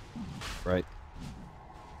much. Right.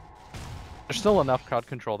 There's still enough crowd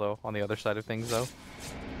control though on the other side of things though.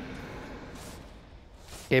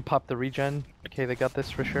 Okay, pop the regen. Okay, they got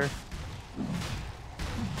this for sure.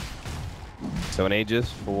 So an Aegis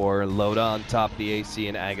for Loda on top of the AC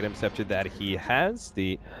and Aghanim Scepter that he has.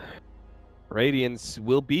 The Radiance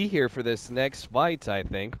will be here for this next fight, I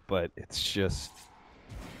think, but it's just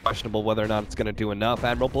questionable whether or not it's going to do enough.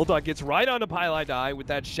 Admiral Bulldog gets right onto Pylai with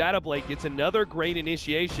that Shadow Blade, gets another great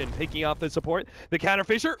initiation, picking off the support. The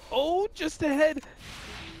Counterfisher, just ahead.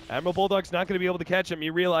 Admiral Bulldog's not going to be able to catch him. He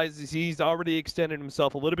realizes he's already extended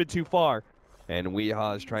himself a little bit too far. And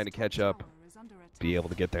Weehaw is trying to catch up. Be able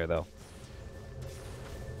to get there, though.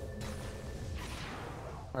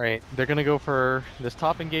 Alright, they're gonna go for this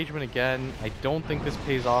top engagement again. I don't think this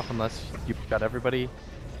pays off unless you've got everybody.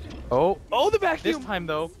 Oh, the vacuum! this time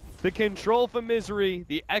though. The control from Misery,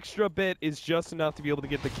 the extra bit is just enough to be able to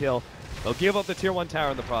get the kill. They'll give up the tier 1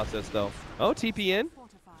 tower in the process, though. Oh, TP in.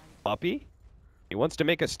 Puppey. He wants to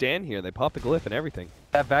make a stand here. They pop the glyph and everything.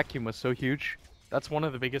 That vacuum was so huge. That's one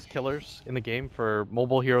of the biggest killers in the game for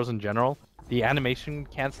mobile heroes in general. The animation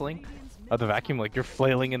canceling of the vacuum, like you're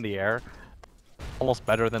flailing in the air. Almost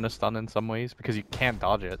better than a stun in some ways because you can't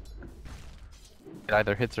dodge it. It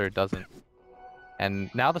either hits or it doesn't.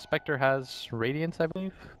 And now the Spectre has Radiance, I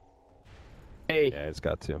believe. Hey, Yeah, it's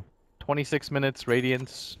got to. 26 minutes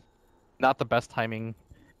Radiance. Not the best timing.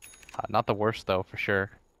 Not the worst though, for sure.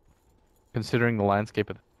 Considering the landscape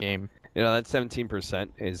of the game. You know, that 17%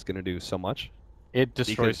 is going to do so much. It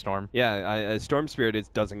destroys Because, Storm. Yeah, Storm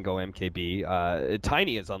Spirit doesn't go MKB.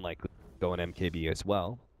 Tiny is unlikely going MKB as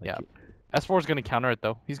well. Yeah. S4 is going to counter it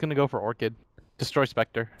though. He's going to go for Orchid. Destroy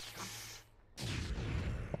Spectre.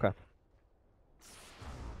 Okay.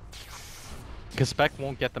 Because Spec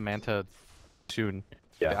won't get the Manta soon.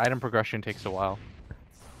 Yeah. The item progression takes a while.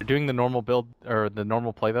 They're doing the normal build, or the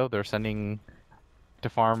normal play though. They're sending to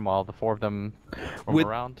farm while the 4 of them roam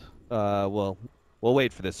around. Well, we'll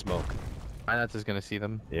wait for this smoke. Minats is going to see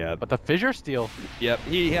them. Yeah. But the Fissure Steal. Yep,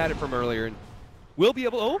 he had it from earlier. We'll be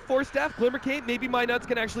able. Oh, 4 staff, Glimmer Cape. Maybe My Nuts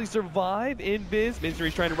can actually survive. Invis.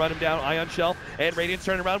 Misery's trying to run him down. Ion Shelf. And Radiant's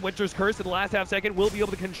turning around. Winter's Curse in the last half second. Will be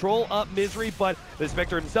able to control up Misery, but the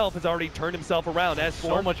Spectre himself has already turned himself around. S4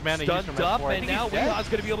 so much mana used from stunned up, S4. and now Weehaw's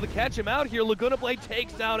going to be able to catch him out here. Laguna Blade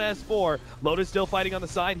takes down S4. Loda's still fighting on the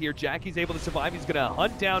side here. Jackie's able to survive. He's going to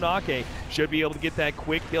hunt down Ake. Should be able to get that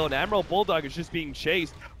quick kill. And Admiral Bulldog is just being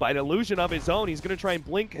chased by an illusion of his own. He's going to try and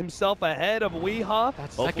blink himself ahead of Weehaw.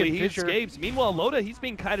 Hopefully he escapes. Meanwhile, Loda, he's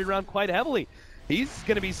being kited around quite heavily. He's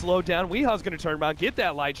going to be slowed down. Weehaw's going to turn around, get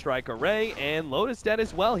that Light Strike array, and Loda's dead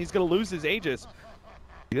as well. He's going to lose his Aegis.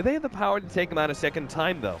 Do they have the power to take him out a second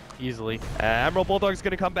time, though? Easily. Admiral Bulldog's going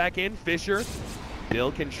to come back in. Fissure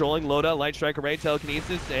still controlling Loda. Light Strike array,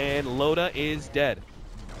 telekinesis, and Loda is dead.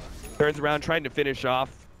 Turns around trying to finish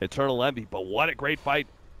off Eternal Envy, but what a great fight.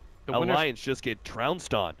 The Alliance just get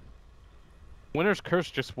trounced on. Winter's Curse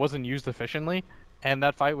just wasn't used efficiently, and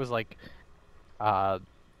that fight was like,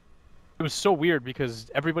 it was so weird because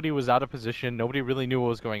everybody was out of position, nobody really knew what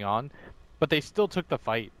was going on, but they still took the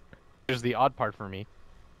fight, which is the odd part for me.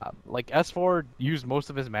 Like, S4 used most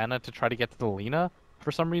of his mana to try to get to the Lina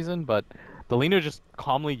for some reason, but the Lina just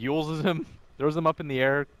calmly Yules him, throws him up in the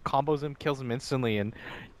air, combos him, kills him instantly, and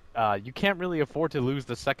you can't really afford to lose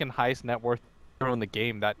the second highest net worth hero in the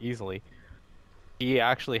game that easily. He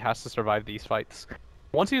actually has to survive these fights.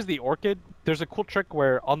 Once he has the Orchid, there's a cool trick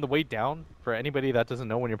where on the way down, for anybody that doesn't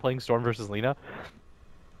know when you're playing Storm versus Lina,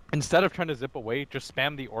 instead of trying to zip away, just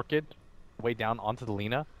spam the Orchid way down onto the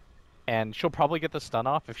Lina, and she'll probably get the stun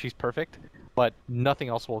off if she's perfect, but nothing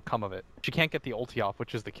else will come of it. She can't get the ulti off,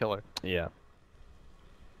 which is the killer. Yeah.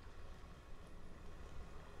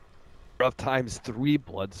 Rough times, 3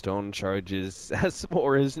 Bloodstone charges.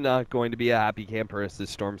 S4 is not going to be a happy camper as the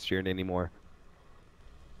Storm Spirit anymore.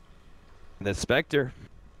 The Spectre.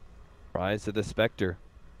 Rise of the Spectre.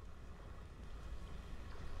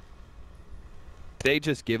 They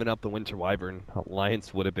just given up the Winter Wyvern.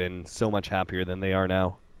 Alliance would have been so much happier than they are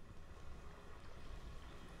now.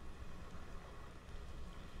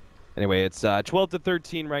 Anyway, it's 12 to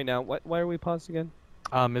 13 right now. Why are we paused again?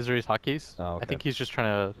 Misery's hotkeys. Oh, okay. I think he's just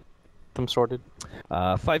trying to get them sorted.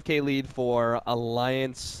 5k lead for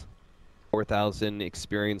Alliance. 4,000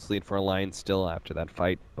 experience lead for Alliance still after that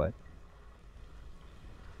fight, but...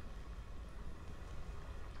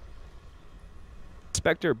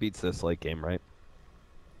 Spectre beats this late game, right?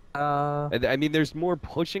 I mean, there's more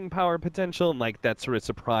pushing power potential and like that sort of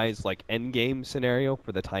surprise, like end game scenario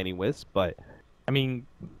for the Tiny Wisp, but I mean,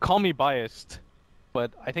 call me biased,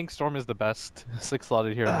 but I think Storm is the best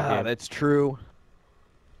 6-slotted hero in the game. That's true.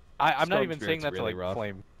 I'm not Storm even Spirit's saying that really to like rough.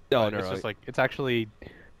 flame. No, It's just like, it's actually,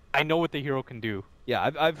 I know what the hero can do. Yeah,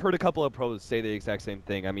 I've heard a couple of pros say the exact same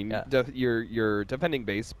thing. I mean, Yeah. your defending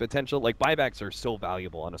base potential, like buybacks are so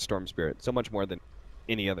valuable on a Storm Spirit, so much more than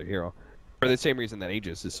any other hero. For the same reason that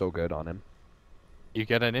Aegis is so good on him. You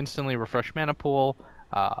get an instantly refreshed mana pool,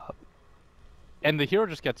 and the hero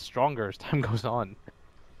just gets stronger as time goes on.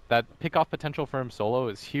 That pick-off potential for him solo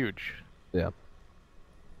is huge. Yeah.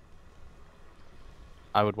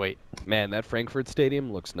 I would wait. Man, that Frankfurt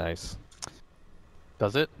Stadium looks nice.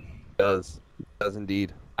 Does it? Does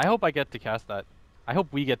indeed. I hope I get to cast that. I hope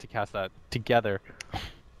we get to cast that together.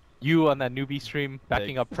 You on that newbie stream,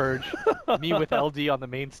 backing up Purge. Me with LD on the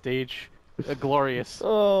main stage. Glorious.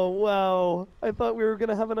 Oh, wow. I thought we were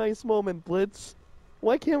gonna have a nice moment, Blitz.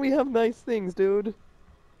 Why can't we have nice things, dude?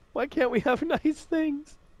 Why can't we have nice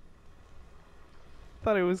things?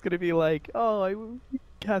 Thought it was gonna be like, oh, we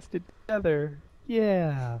cast it together.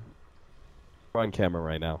 Yeah. We're on camera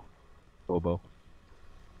right now, Bobo.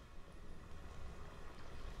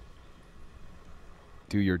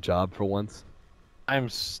 Do your job for once.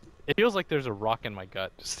 It feels like there's a rock in my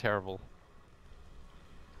gut. It's terrible.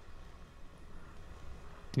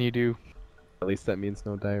 Can you do? At least that means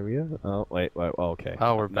no diarrhea. Oh wait, oh, okay.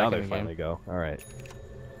 Oh, we're now back they in the finally game. go. All right.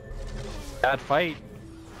 Bad fight.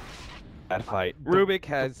 Bad fight. Rubik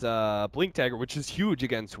has Blink Dagger, which is huge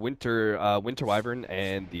against Winter Wyvern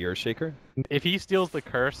and the Earthshaker. If he steals the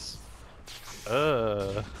curse,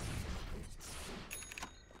 Is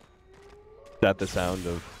that the sound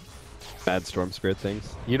of bad Storm Spirit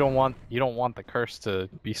things? you don't want the curse to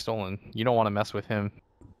be stolen. You don't want to mess with him.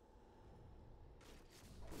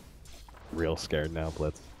 Real scared now,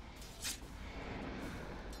 Blitz.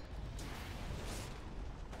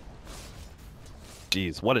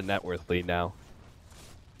 Jeez, what a net worth lead now.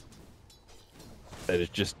 That is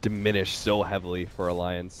just diminished so heavily for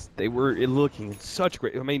Alliance. They were looking such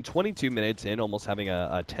great. I mean, 22 minutes in, almost having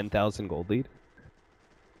a 10,000 gold lead.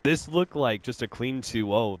 This looked like just a clean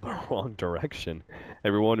 2-0 the wrong direction.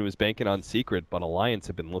 Everyone was banking on Secret, but Alliance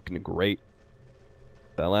have been looking great.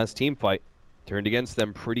 That last team fight turned against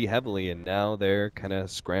them pretty heavily, and now they're kind of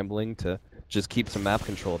scrambling to just keep some map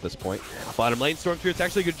control at this point. Bottom lane, Storm Spirit's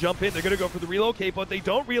actually going to jump in. They're going to go for the relocate, but they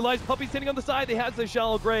don't realize Puppey's sitting on the side. They has the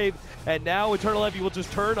shallow grave, and now Eternal Envy will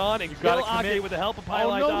just turn on and kill Ake with the help of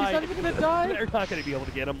Pylai. Oh no, he's not even going to die! They're not going to be able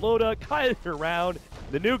to get him. Loda kiting around.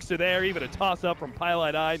 The nukes are there. Even a toss-up from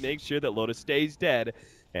Pylai makes sure that Loda stays dead.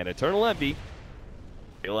 And Eternal Envy,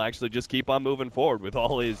 he'll actually just keep on moving forward with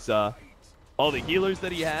all his, all the healers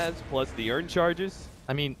that he has, plus the earn charges.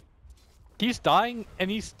 I mean, he's dying,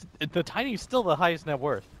 and the Tiny's still the highest net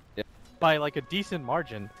worth. Yeah. By like a decent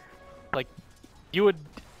margin. Like, you would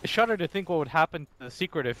shudder to think what would happen to the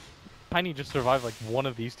Secret if Tiny just survived like one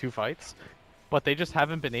of these two fights. But they just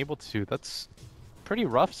haven't been able to. That's pretty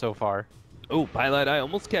rough so far. Oh, Pylai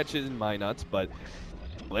almost catches my nuts, but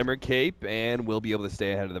Glimmer Cape and will be able to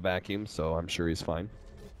stay ahead of the vacuum, so I'm sure he's fine.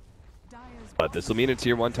 But this will mean a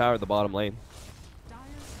tier 1 tower at the bottom lane.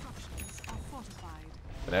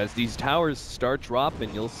 And as these towers start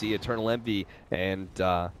dropping, you'll see Eternal Envy and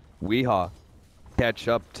Weehaw catch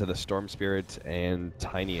up to the Storm Spirit and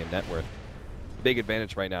Tiny and Networth. Big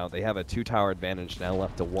advantage right now. They have a 2-tower advantage now,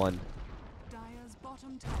 left to 1.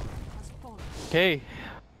 Okay,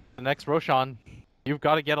 the next Roshan, you've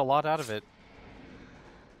got to get a lot out of it.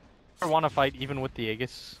 I want to fight even with the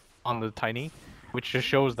Aegis on the Tiny, which just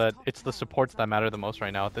shows that it's the supports that matter the most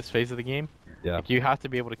right now at this phase of the game. Yeah. Like, you have to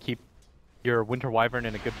be able to keep your Winter Wyvern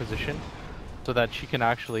in a good position so that she can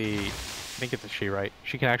actually, I think it's a she, right?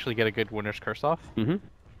 She can actually get a good Winter's Curse off. Mm-hmm.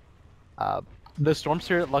 The Storm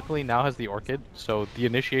Spirit luckily now has the Orchid, so the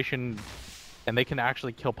initiation, and they can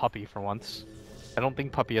actually kill Puppey for once. I don't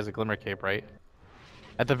think Puppey has a Glimmer Cape, right?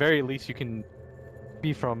 At the very least, you can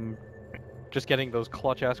be from just getting those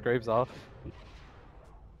clutch-ass graves off.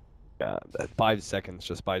 Yeah, that 5 seconds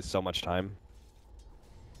just buys so much time.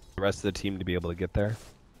 The rest of the team to be able to get there.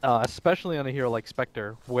 Especially on a hero like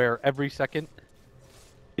Spectre, where every second...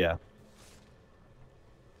 Yeah.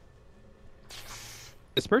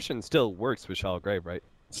 Dispersion still works with Shallow Grave, right?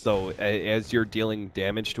 So as you're dealing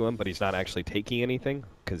damage to him, but he's not actually taking anything,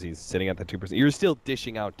 because he's sitting at the 2%, you're still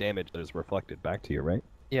dishing out damage that is reflected back to you, right?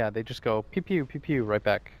 Yeah, they just go pew pew pew right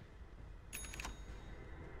back.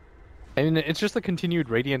 I mean, it's just a continued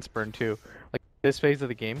Radiance burn too. Like this phase of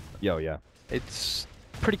the game. Yo, yeah. It's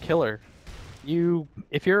pretty killer.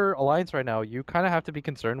 If you're Alliance right now, you kind of have to be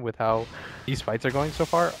concerned with how these fights are going so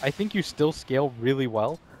far. I think you still scale really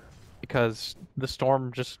well because the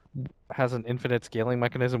Storm just has an infinite scaling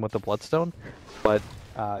mechanism with the Bloodstone, but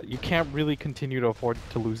you can't really continue to afford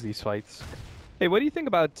to lose these fights. Hey, what do you think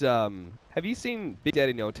about, have you seen Big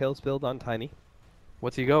Daddy No Tails build on Tiny?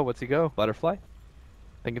 What's he go? Butterfly?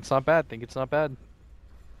 Think it's not bad.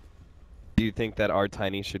 Do you think that our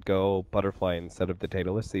Tiny should go Butterfly instead of the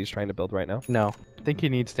Daedalus that he's trying to build right now? No. I think he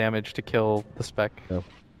needs damage to kill the Spec. No.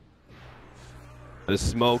 The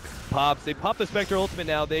smoke pops. They pop the Spectre ultimate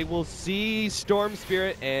now. They will see Storm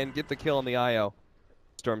Spirit and get the kill on the IO.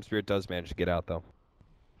 Storm Spirit does manage to get out though.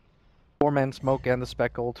 4-man smoke and the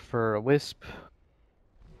Spec ult for a Wisp.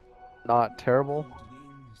 Not terrible.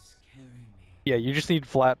 Yeah, you just need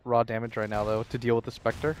flat raw damage right now though to deal with the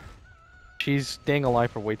Spectre. She's staying alive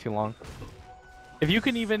for way too long. If you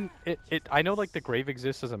can even, I know like the Grave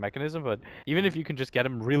exists as a mechanism, but even if you can just get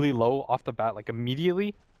him really low off the bat, like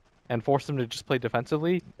immediately, and force him to just play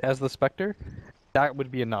defensively as the Spectre, that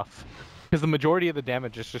would be enough. Because the majority of the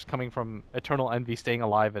damage is just coming from Eternal Envy staying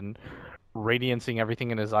alive and radiancing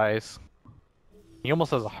everything in his eyes. He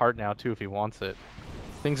almost has a heart now too if he wants it.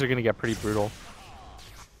 Things are gonna get pretty brutal.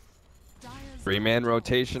 3-man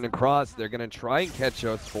rotation across. They're gonna try and catch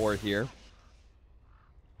us 4 here.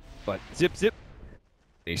 But zip zip.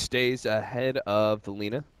 He stays ahead of the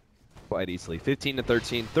Lina quite easily.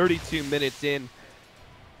 15-13, 32 minutes in.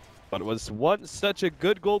 But it was once such a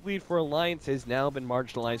good gold lead for Alliance has now been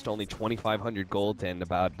marginalized to only 2,500 gold and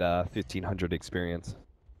about 1,500 experience.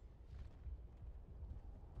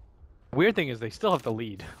 Weird thing is they still have the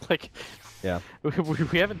lead. Like, yeah,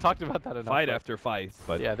 we haven't talked about that enough. Fight after fight,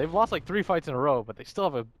 but yeah, they've lost like 3 fights in a row, but they still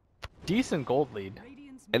have a decent gold lead.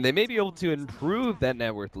 And they may be able to improve that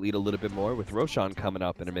net worth lead a little bit more with Roshan coming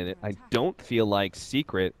up in a minute. I don't feel like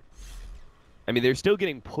Secret... I mean, they're still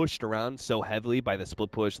getting pushed around so heavily by the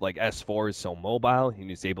split push. Like, S4 is so mobile, and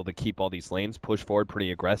he's able to keep all these lanes push forward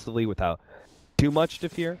pretty aggressively without too much to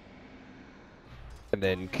fear. And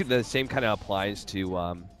then the same kind of applies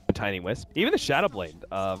to Tiny Wisp. Even the Shadow Blade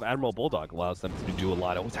of Admiral Bulldog allows them to do a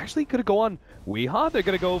lot. It was actually going to go on Weehaw. They're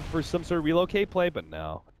going to go for some sort of relocate play, but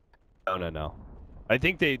no. No. I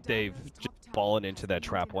think they've just fallen into that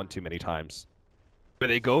trap one too many times. Where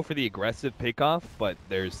they go for the aggressive pickoff, but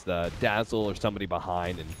there's the dazzle or somebody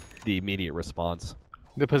behind and the immediate response.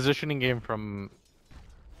 The positioning game from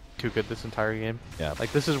too good this entire game. Yeah.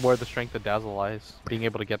 Like, this is where the strength of Dazzle lies. Being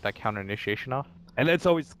able to get that counter initiation off. And that's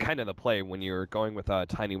always kind of the play when you're going with a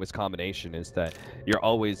Tiny Wisp combination, is that you're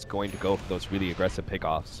always going to go for those really aggressive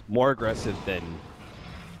pickoffs. More aggressive than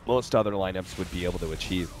most other lineups would be able to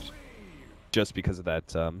achieve. Just because of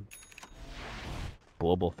that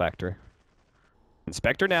global factor.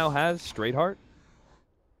 Inspector now has Straight Heart.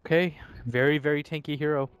 Okay, very, very tanky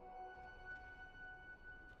hero.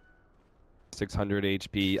 600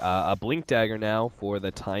 HP. A Blink Dagger now for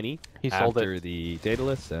the Tiny. He sold it. After the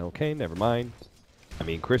Daedalus. Okay, never mind. I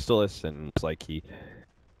mean, Crystallis, and it's like he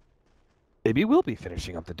maybe will be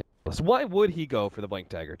finishing up the Daedalus. Why would he go for the Blink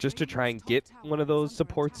Dagger? Just to try and get one of those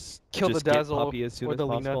supports? Kill just the get Dazzle Puppey as soon or as the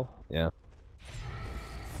possible? Lina. Yeah.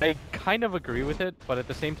 I kind of agree with it, but at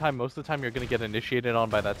the same time, most of the time you're going to get initiated on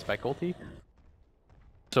by that spec ulti.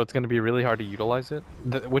 So it's going to be really hard to utilize it,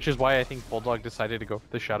 which is why I think Bulldog decided to go for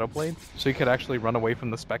the Shadow Blade, so he could actually run away from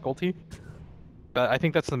the spec ulti. But I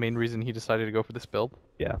think that's the main reason he decided to go for this build.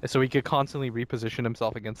 Yeah. So he could constantly reposition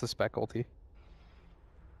himself against the spec ulti.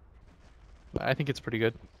 I think it's pretty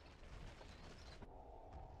good.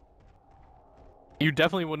 You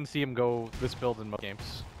definitely wouldn't see him go this build in most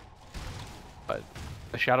games. But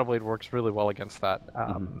the Shadow Blade works really well against that.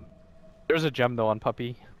 There's a gem though on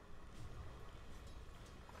Puppey.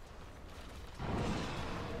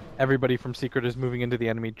 Everybody from Secret is moving into the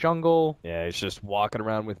enemy jungle. Yeah, he's just walking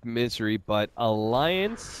around with Misery, but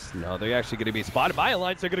Alliance, no, they're actually going to be spotted by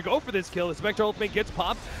Alliance. They're going to go for this kill. The Spectre ultimate gets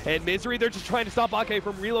popped, and Misery, they're just trying to stop Ake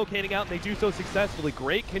from relocating out, and they do so successfully.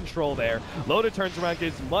 Great control there. Loda turns around,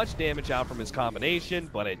 gets much damage out from his combination,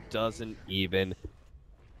 but it doesn't even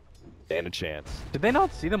stand a chance. Did they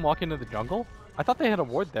not see them walk into the jungle? I thought they had a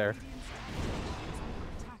ward there.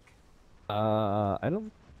 I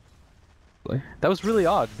don't... That was really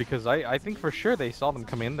odd, because I think for sure they saw them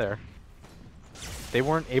come in there. They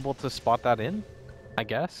weren't able to spot that in, I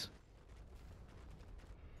guess.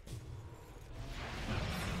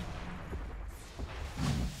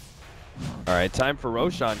 Alright, time for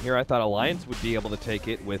Roshan here. I thought Alliance would be able to take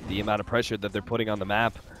it with the amount of pressure that they're putting on the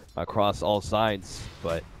map across all sides,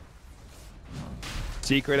 but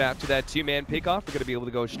Secret after that 2-man pickoff, we're going to be able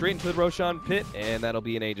to go straight into the Roshan pit, and that'll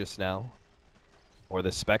be an Aegis now. Or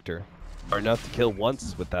the Spectre. Are enough to kill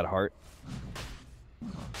once with that heart.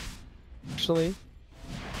 Actually,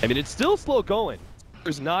 I mean, it's still slow going.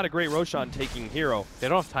 There's not a great Roshan taking hero. They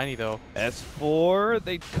don't have Tiny though. S4,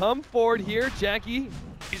 they come forward here. Jackie,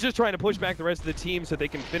 he's just trying to push back the rest of the team so they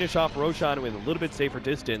can finish off Roshan with a little bit safer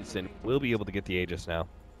distance, and we'll be able to get the Aegis now.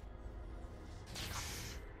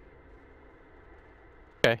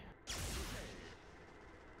 Okay.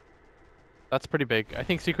 That's pretty big. I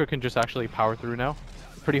think Secret can just actually power through now.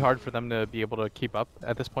 Pretty hard for them to be able to keep up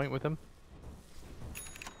at this point with him.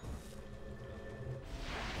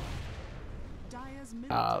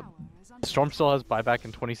 Storm still has buyback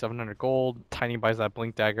in 2,700 gold. Tiny buys that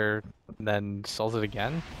Blink Dagger, and then sells it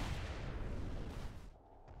again.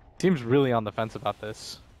 Seems really on the fence about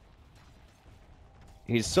this.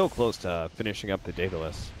 He's so close to finishing up the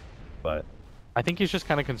Daedalus, but I think he's just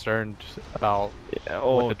kind of concerned about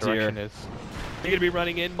Oh, what the direction dear. is. They're going to be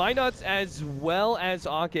running in. Minuts as well as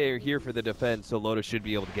Ake are here for the defense, so Loda should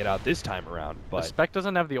be able to get out this time around. The But Spec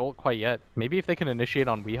doesn't have the ult quite yet. Maybe if they can initiate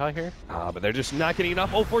on Weeha here. but they're just not getting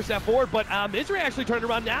enough. Oh, force that forward. But Misery actually turned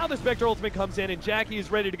around. Now the Spectre ultimate comes in, and Jackie is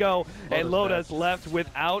ready to go. And Loda's left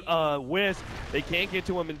without a Wisp. They can't get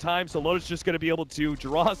to him in time, so Loda's just going to be able to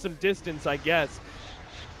draw some distance, I guess.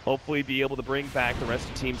 Hopefully be able to bring back the rest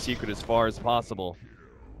of Team Secret as far as possible.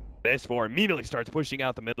 S4 immediately starts pushing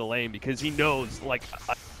out the middle lane because he knows, like,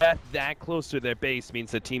 a death that close to their base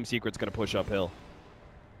means that Team Secret's going to push uphill.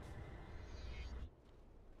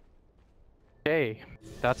 Okay,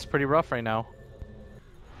 that's pretty rough right now.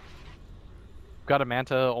 Got a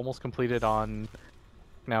Manta almost completed on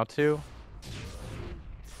now too.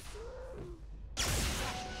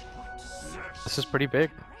 This is pretty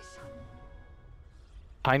big.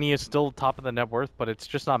 Tiny is still top of the net worth, but it's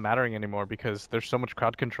just not mattering anymore because there's so much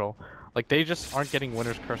crowd control. Like, they just aren't getting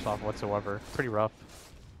Winner's Curse off whatsoever. Pretty rough.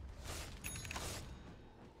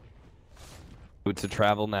 To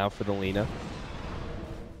travel now for the Lina.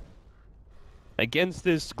 Against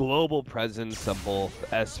this global presence of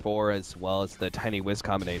both S4 as well as the Tiny Wiz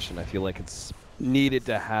combination, I feel like it's needed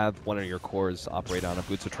to have one of your cores operate on a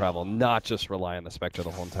Boots of Travel, not just rely on the Spectre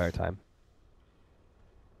the whole entire time.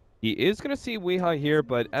 He is going to see Weeha here,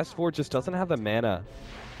 but S4 just doesn't have the mana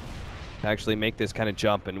to actually make this kind of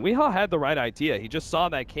jump. And Weeha had the right idea. He just saw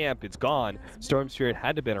that camp. It's gone. Storm Spirit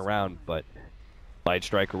had to have been around, but Light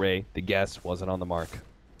Strike Array, the guess, wasn't on the mark.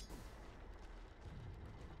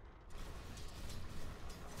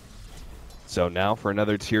 So now for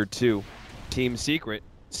another Tier 2. Team Secret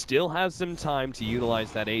still has some time to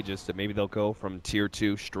utilize that Aegis, that maybe they'll go from Tier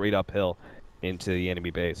 2 straight uphill into the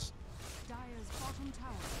enemy base.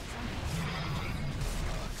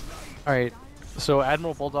 Alright, so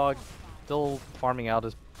Admiral Bulldog still farming out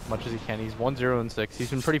as much as he can. He's 1-0-6. He's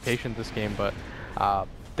been pretty patient this game, but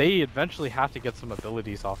they eventually have to get some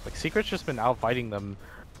abilities off. Like, Secret's just been outfighting them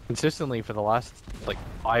consistently for the last, like,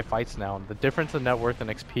 5 fights now. And the difference in net worth and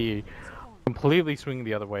XP completely swinging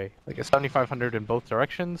the other way. Like, a 7,500 in both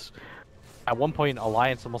directions. At one point,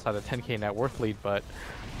 Alliance almost had a 10k net worth lead, but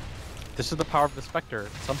this is the power of the Spectre.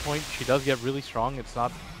 At some point, she does get really strong. It's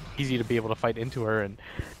not easy to be able to fight into her, and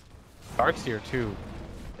Darkseer too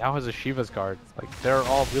now has a Shiva's guard. Like, they're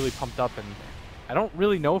all really pumped up, and I don't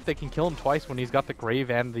really know if they can kill him twice when he's got the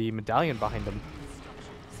Grave and the Medallion behind him.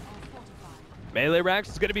 Melee Rax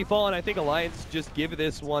is going to be falling. I think Alliance just give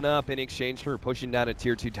this one up in exchange for pushing down a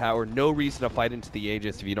Tier 2 tower. No reason to fight into the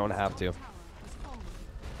Aegis if you don't have to.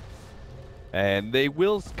 And they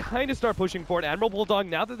will kind of start pushing forward. Admiral Bulldog,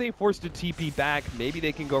 now that they forced a TP back, maybe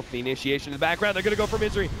they can go for the initiation in the background. They're going to go for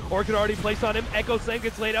Misery. Orchid already placed on him. Echo Slam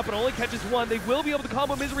gets laid up and only catches one. They will be able to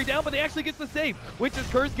combo Misery down, but they actually get the save. Witch's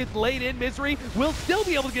Curse gets laid in. Misery will still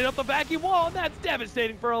be able to get up the vacuum wall, and that's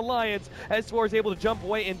devastating for Alliance. S4 is able to jump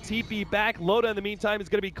away and TP back. Loda, in the meantime, is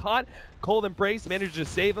going to be caught. Cold Embrace managed to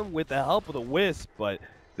save him with the help of the Wisp, but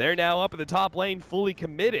they're now up in the top lane, fully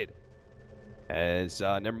committed. As,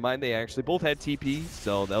 never mind, they actually both had TP,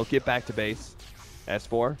 so they'll get back to base.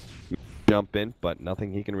 S4, jump in, but nothing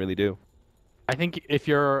he can really do. I think if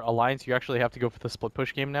you're Alliance, you actually have to go for the split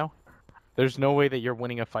push game now. There's no way that you're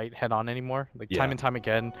winning a fight head on anymore. Like, time and time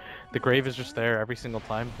again, the Grave is just there every single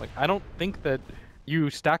time. Like, I don't think that you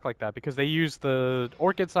stack like that, because they use the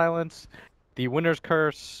Orchid Silence, the Winner's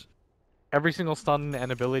Curse, every single stun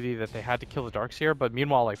and ability that they had to kill the Darkseer, but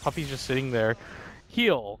meanwhile, like, Puppey's just sitting there.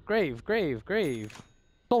 Heal, Grave, Grave, Grave,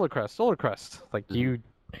 Solar Crest, Solar Crest. Like, you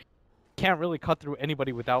can't really cut through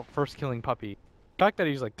anybody without first killing Puppey. The fact that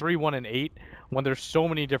he's like 3-1 and 8 when there's so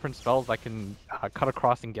many different spells that can cut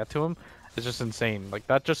across and get to him is just insane. Like,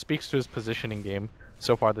 that just speaks to his positioning game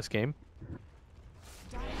so far this game.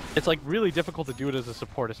 It's like really difficult to do it as a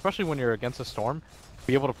support, especially when you're against a Storm.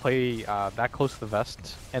 Be able to play that close to the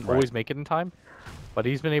vest and always make it in time. But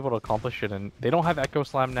he's been able to accomplish it, and they don't have Echo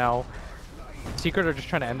Slam now. Secret are just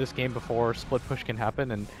trying to end this game before split push can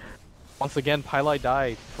happen, and once again, Pylai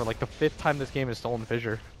died for like the 5th time this game is Stolen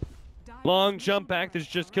Fissure. Long jump back, this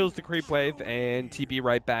just kills the creep wave, and TP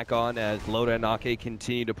right back on as Loda and Ake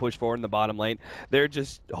continue to push forward in the bottom lane. They're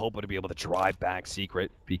just hoping to be able to drive back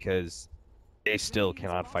Secret, because they still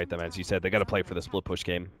cannot fight them. As you said, they got to play for the split push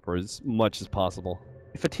game for as much as possible.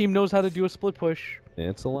 If a team knows how to do a split push,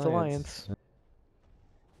 it's Alliance.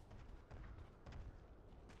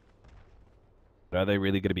 Are they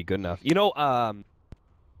really going to be good enough? You know,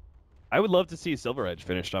 I would love to see Silver Edge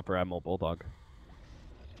finished up for Admiral Bulldog.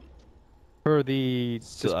 For the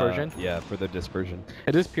dispersion? Yeah, for the dispersion.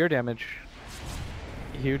 It is pure damage.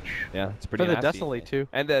 huge. Yeah, it's pretty For the nasty. Desolate too.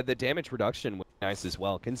 And the damage reduction was nice as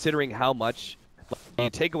well, considering how much you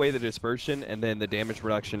take away the dispersion and then the damage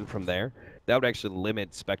reduction from there. That would actually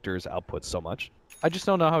limit Spectre's output so much. I just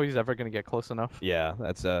don't know how he's ever going to get close enough. Yeah,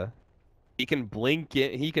 that's he can blink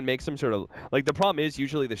it. He can make some sort of like the problem is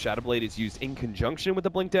usually the Shadow Blade is used in conjunction with the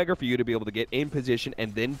Blink Dagger for you to be able to get in position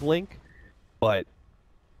and then blink, but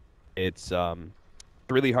it's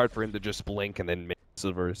really hard for him to just blink and then make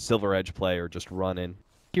silver edge play or just run in.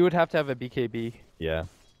 He would have to have a BKB. Yeah.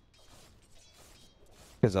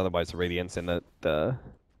 Because otherwise the Radiance and the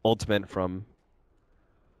ultimate from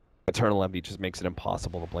Eternal Envy just makes it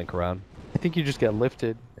impossible to blink around. I think you just get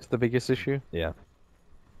lifted. It's the biggest issue. Yeah.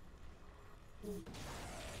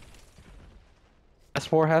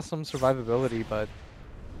 S4 has some survivability, but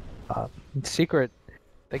Secret,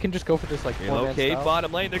 they can just go for this like Okay,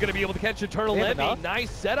 bottom lane, they're going to be able to catch Eternal Envy. enough. Nice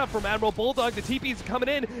setup from Admiral Bulldog. The TP's coming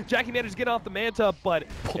in. Jackie managed to get off the Manta, but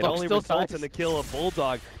it only results in the kill of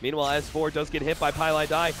Bulldog. Meanwhile, S4 does get hit by Pylai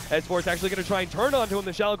Die. S4 is actually going to try and turn onto him.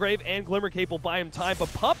 The Shallow Grave and Glimmer Cape will buy him time, but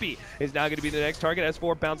Puppey is now going to be the next target.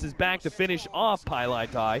 S4 bounces back to finish off Pylai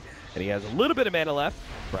Die, and he has a little bit of mana left.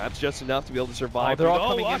 Perhaps just enough to be able to survive. They're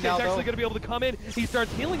all coming in now, He's actually going to be able to come in. He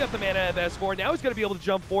starts healing up the mana of S4. Now he's going to be able to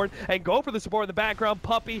jump forward and go for the support in the background.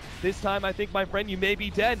 Puppey, this time I think, my friend, you may be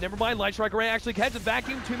dead. Never mind, Light Strike Array actually catches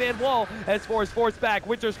vacuum, two-man wall. S4 is forced back.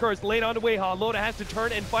 Winter's Curse laid onto Weha. Loda has to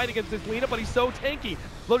turn and fight against this Lina, but he's so tanky.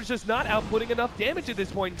 Loda's just not outputting enough damage at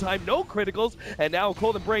this point in time. No criticals, and now a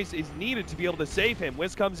Cold Embrace is needed to be able to save him.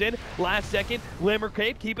 Wiz comes in, last second. Glimmer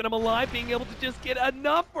Cape keeping him alive, being able to just get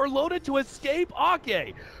enough for Loda to escape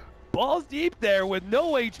Ake. Balls deep there with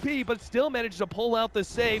no HP, but still managed to pull out the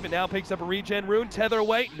save, and now picks up a regen rune. Tether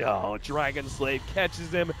away. No, Dragon Slave catches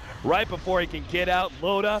him right before he can get out.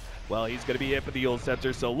 Loda, well, he's going to be hit for the Ult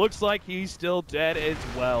Scepter, so looks like he's still dead as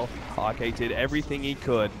well. Ake did everything he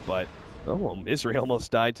could, but Misery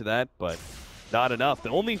almost died to that, but not enough. The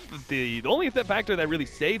only factor that really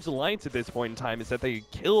saves Alliance at this point in time is that they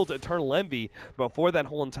killed Eternal Envy before that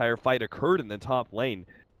whole entire fight occurred in the top lane.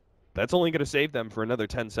 That's only going to save them for another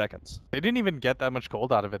 10 seconds. They didn't even get that much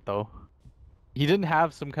gold out of it, though. He didn't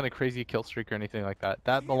have some kind of crazy kill streak or anything like that.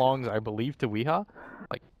 That belongs, I believe, to Weha.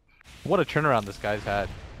 Like, what a turnaround this guy's had.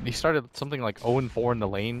 He started something like 0-4 in the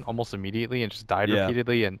lane almost immediately and just died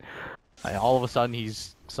repeatedly, and all of a sudden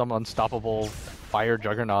he's some unstoppable fire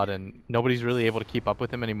juggernaut, and nobody's really able to keep up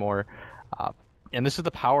with him anymore. And this is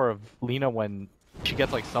the power of Lina when she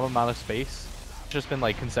gets like some amount of space. It's just been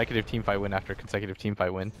like consecutive teamfight win after consecutive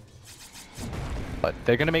teamfight win. But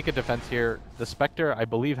they're going to make a defense here. The Spectre, I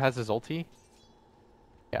believe, has his ulti.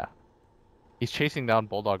 Yeah. He's chasing down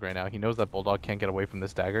Bulldog right now. He knows that Bulldog can't get away from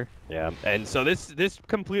this dagger. Yeah, and so this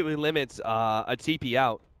completely limits a TP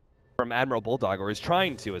out from Admiral Bulldog, or is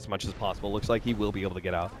trying to as much as possible. Looks like he will be able to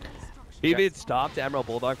get out. If it stopped Admiral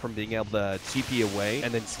Bulldog from being able to TP away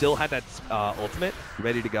and then still had that ultimate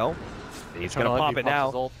ready to go, he's going to pop it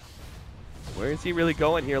now. Where is he really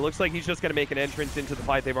going here? Looks like he's just going to make an entrance into the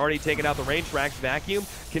fight. They've already taken out the range. Rax Vacuum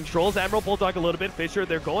controls Admiral Bulldog a little bit. Fisher,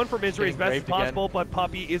 they're going for Misery as best as possible, but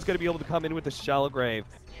Puppey is going to be able to come in with the Shallow Grave,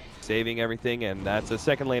 saving everything, and that's a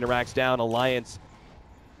second lane of Rax down. Alliance,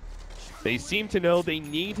 they seem to know they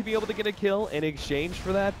need to be able to get a kill in exchange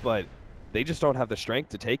for that, but they just don't have the strength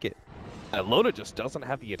to take it. And Loda just doesn't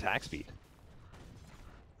have the attack speed.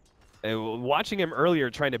 And watching him earlier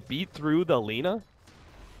trying to beat through the Lina,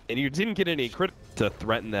 and you didn't get any crit to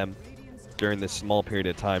threaten them during this small period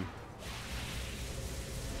of time.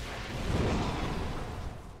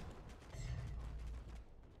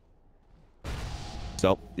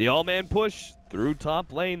 So, the all-man push through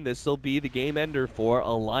top lane. This will be the game ender for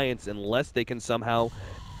Alliance unless they can somehow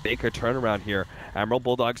make a turnaround here. Admiral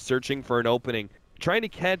Bulldog searching for an opening, trying to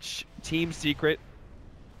catch Team Secret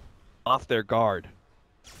off their guard.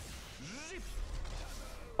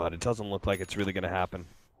 But it doesn't look like it's really going to happen.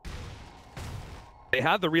 They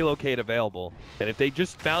have the relocate available, and if they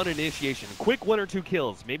just found initiation, quick 1 or 2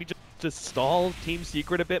 kills, maybe just stall Team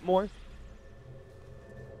Secret a bit more.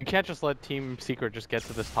 You can't just let Team Secret just get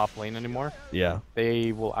to this top lane anymore. Yeah.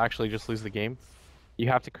 They will actually just lose the game. You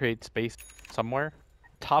have to create space somewhere.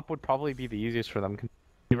 Top would probably be the easiest for them.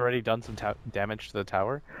 You've already done some damage to the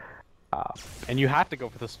tower. And you have to go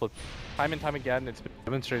for the split. Time and time again, it's been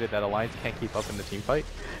demonstrated that Alliance can't keep up in the team fight.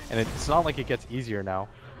 And it's not like it gets easier now.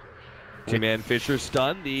 Two-man Fisher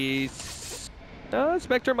stunned. The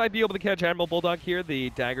Spectre might be able to catch Admiral Bulldog here.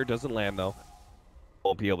 The dagger doesn't land, though.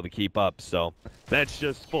 Won't be able to keep up, so that's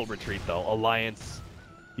just full retreat, though. Alliance,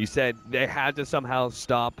 you said they had to somehow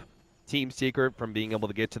stop Team Secret from being able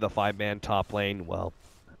to get to the 5-man top lane. Well,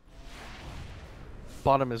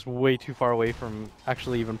 Bottom is way too far away from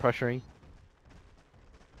actually even pressuring.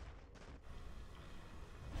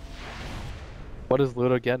 What does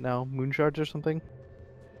Ludo get now? Moon shards or something?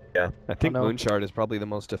 Yeah, I think no. Moonshard is probably the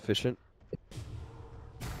most efficient.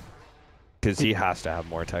 Because he has to have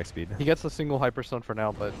more attack speed. He gets a single Hyperstone for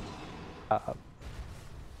now, but...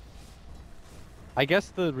 I guess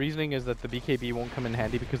the reasoning is that the BKB won't come in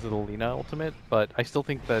handy because of the Lina ultimate, but I still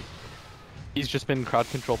think that he's just been crowd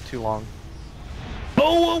controlled too long.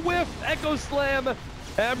 Oh, a whiff! Echo Slam!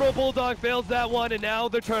 Emerald Bulldog fails that one, and now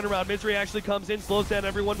the turnaround. Misery actually comes in, slows down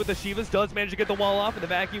everyone with the Shivas, does manage to get the wall off, and the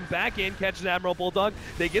vacuum back in, catches Emerald Bulldog.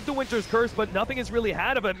 They get the Winter's Curse, but nothing is really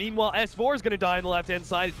had of it. Meanwhile, S4 is going to die on the left-hand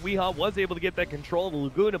side. Weehaw was able to get that control of the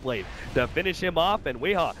Laguna Blade to finish him off, and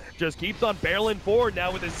Weehaw just keeps on barreling forward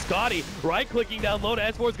now with his Scotty. Right-clicking down low to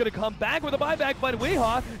S4 is going to come back with a buyback, but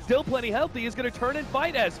Weehaw, still plenty healthy, is going to turn and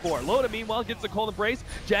fight S4. Loda, meanwhile, gets the cold embrace.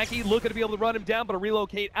 Jackie looking to be able to run him down, but a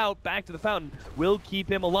relocate out back to the fountain will keep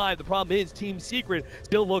him alive. The problem is Team Secret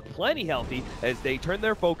still look plenty healthy as they turn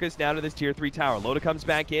their focus now to this tier 3 tower. Loda comes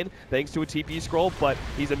back in thanks to a TP scroll, but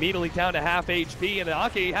he's immediately down to half HP, and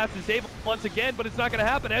Ake has to save him once again, but it's not going to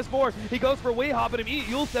happen. S4, he goes for Weehaw, but immediately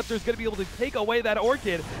Yule Scepter is going to be able to take away that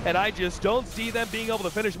Orchid, and I just don't see them being able to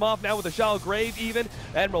finish him off now with a Shallow Grave even.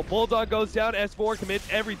 Admiral Bulldog goes down, S4 commits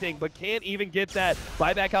everything, but can't even get that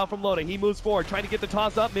buyback out from Loda. He moves forward, trying to get the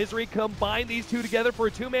toss up. Misery combine these two together for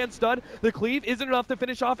a 2-man stun. The cleave isn't enough to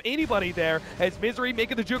finish off anybody there, as Misery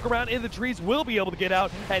making the juke around in the trees will be able to get out,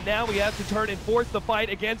 and now he has to turn and force the fight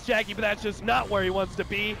against Jackie, but that's just not where he wants to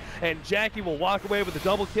be, and Jackie will walk away with a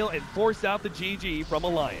double kill and force out the GG from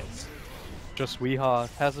Alliance. Just Weehaw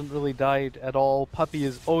hasn't really died at all. Puppey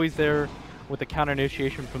is always there with the counter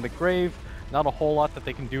initiation from the grave. Not a whole lot that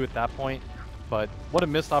they can do at that point, but what a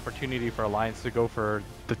missed opportunity for Alliance to go for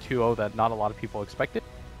the 2-0 that not a lot of people expected.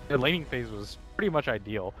 Their laning phase was pretty much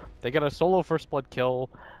ideal. They got a solo first blood kill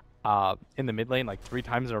in the mid lane like 3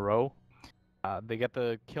 times in a row. They get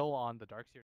the kill on the Darkseer.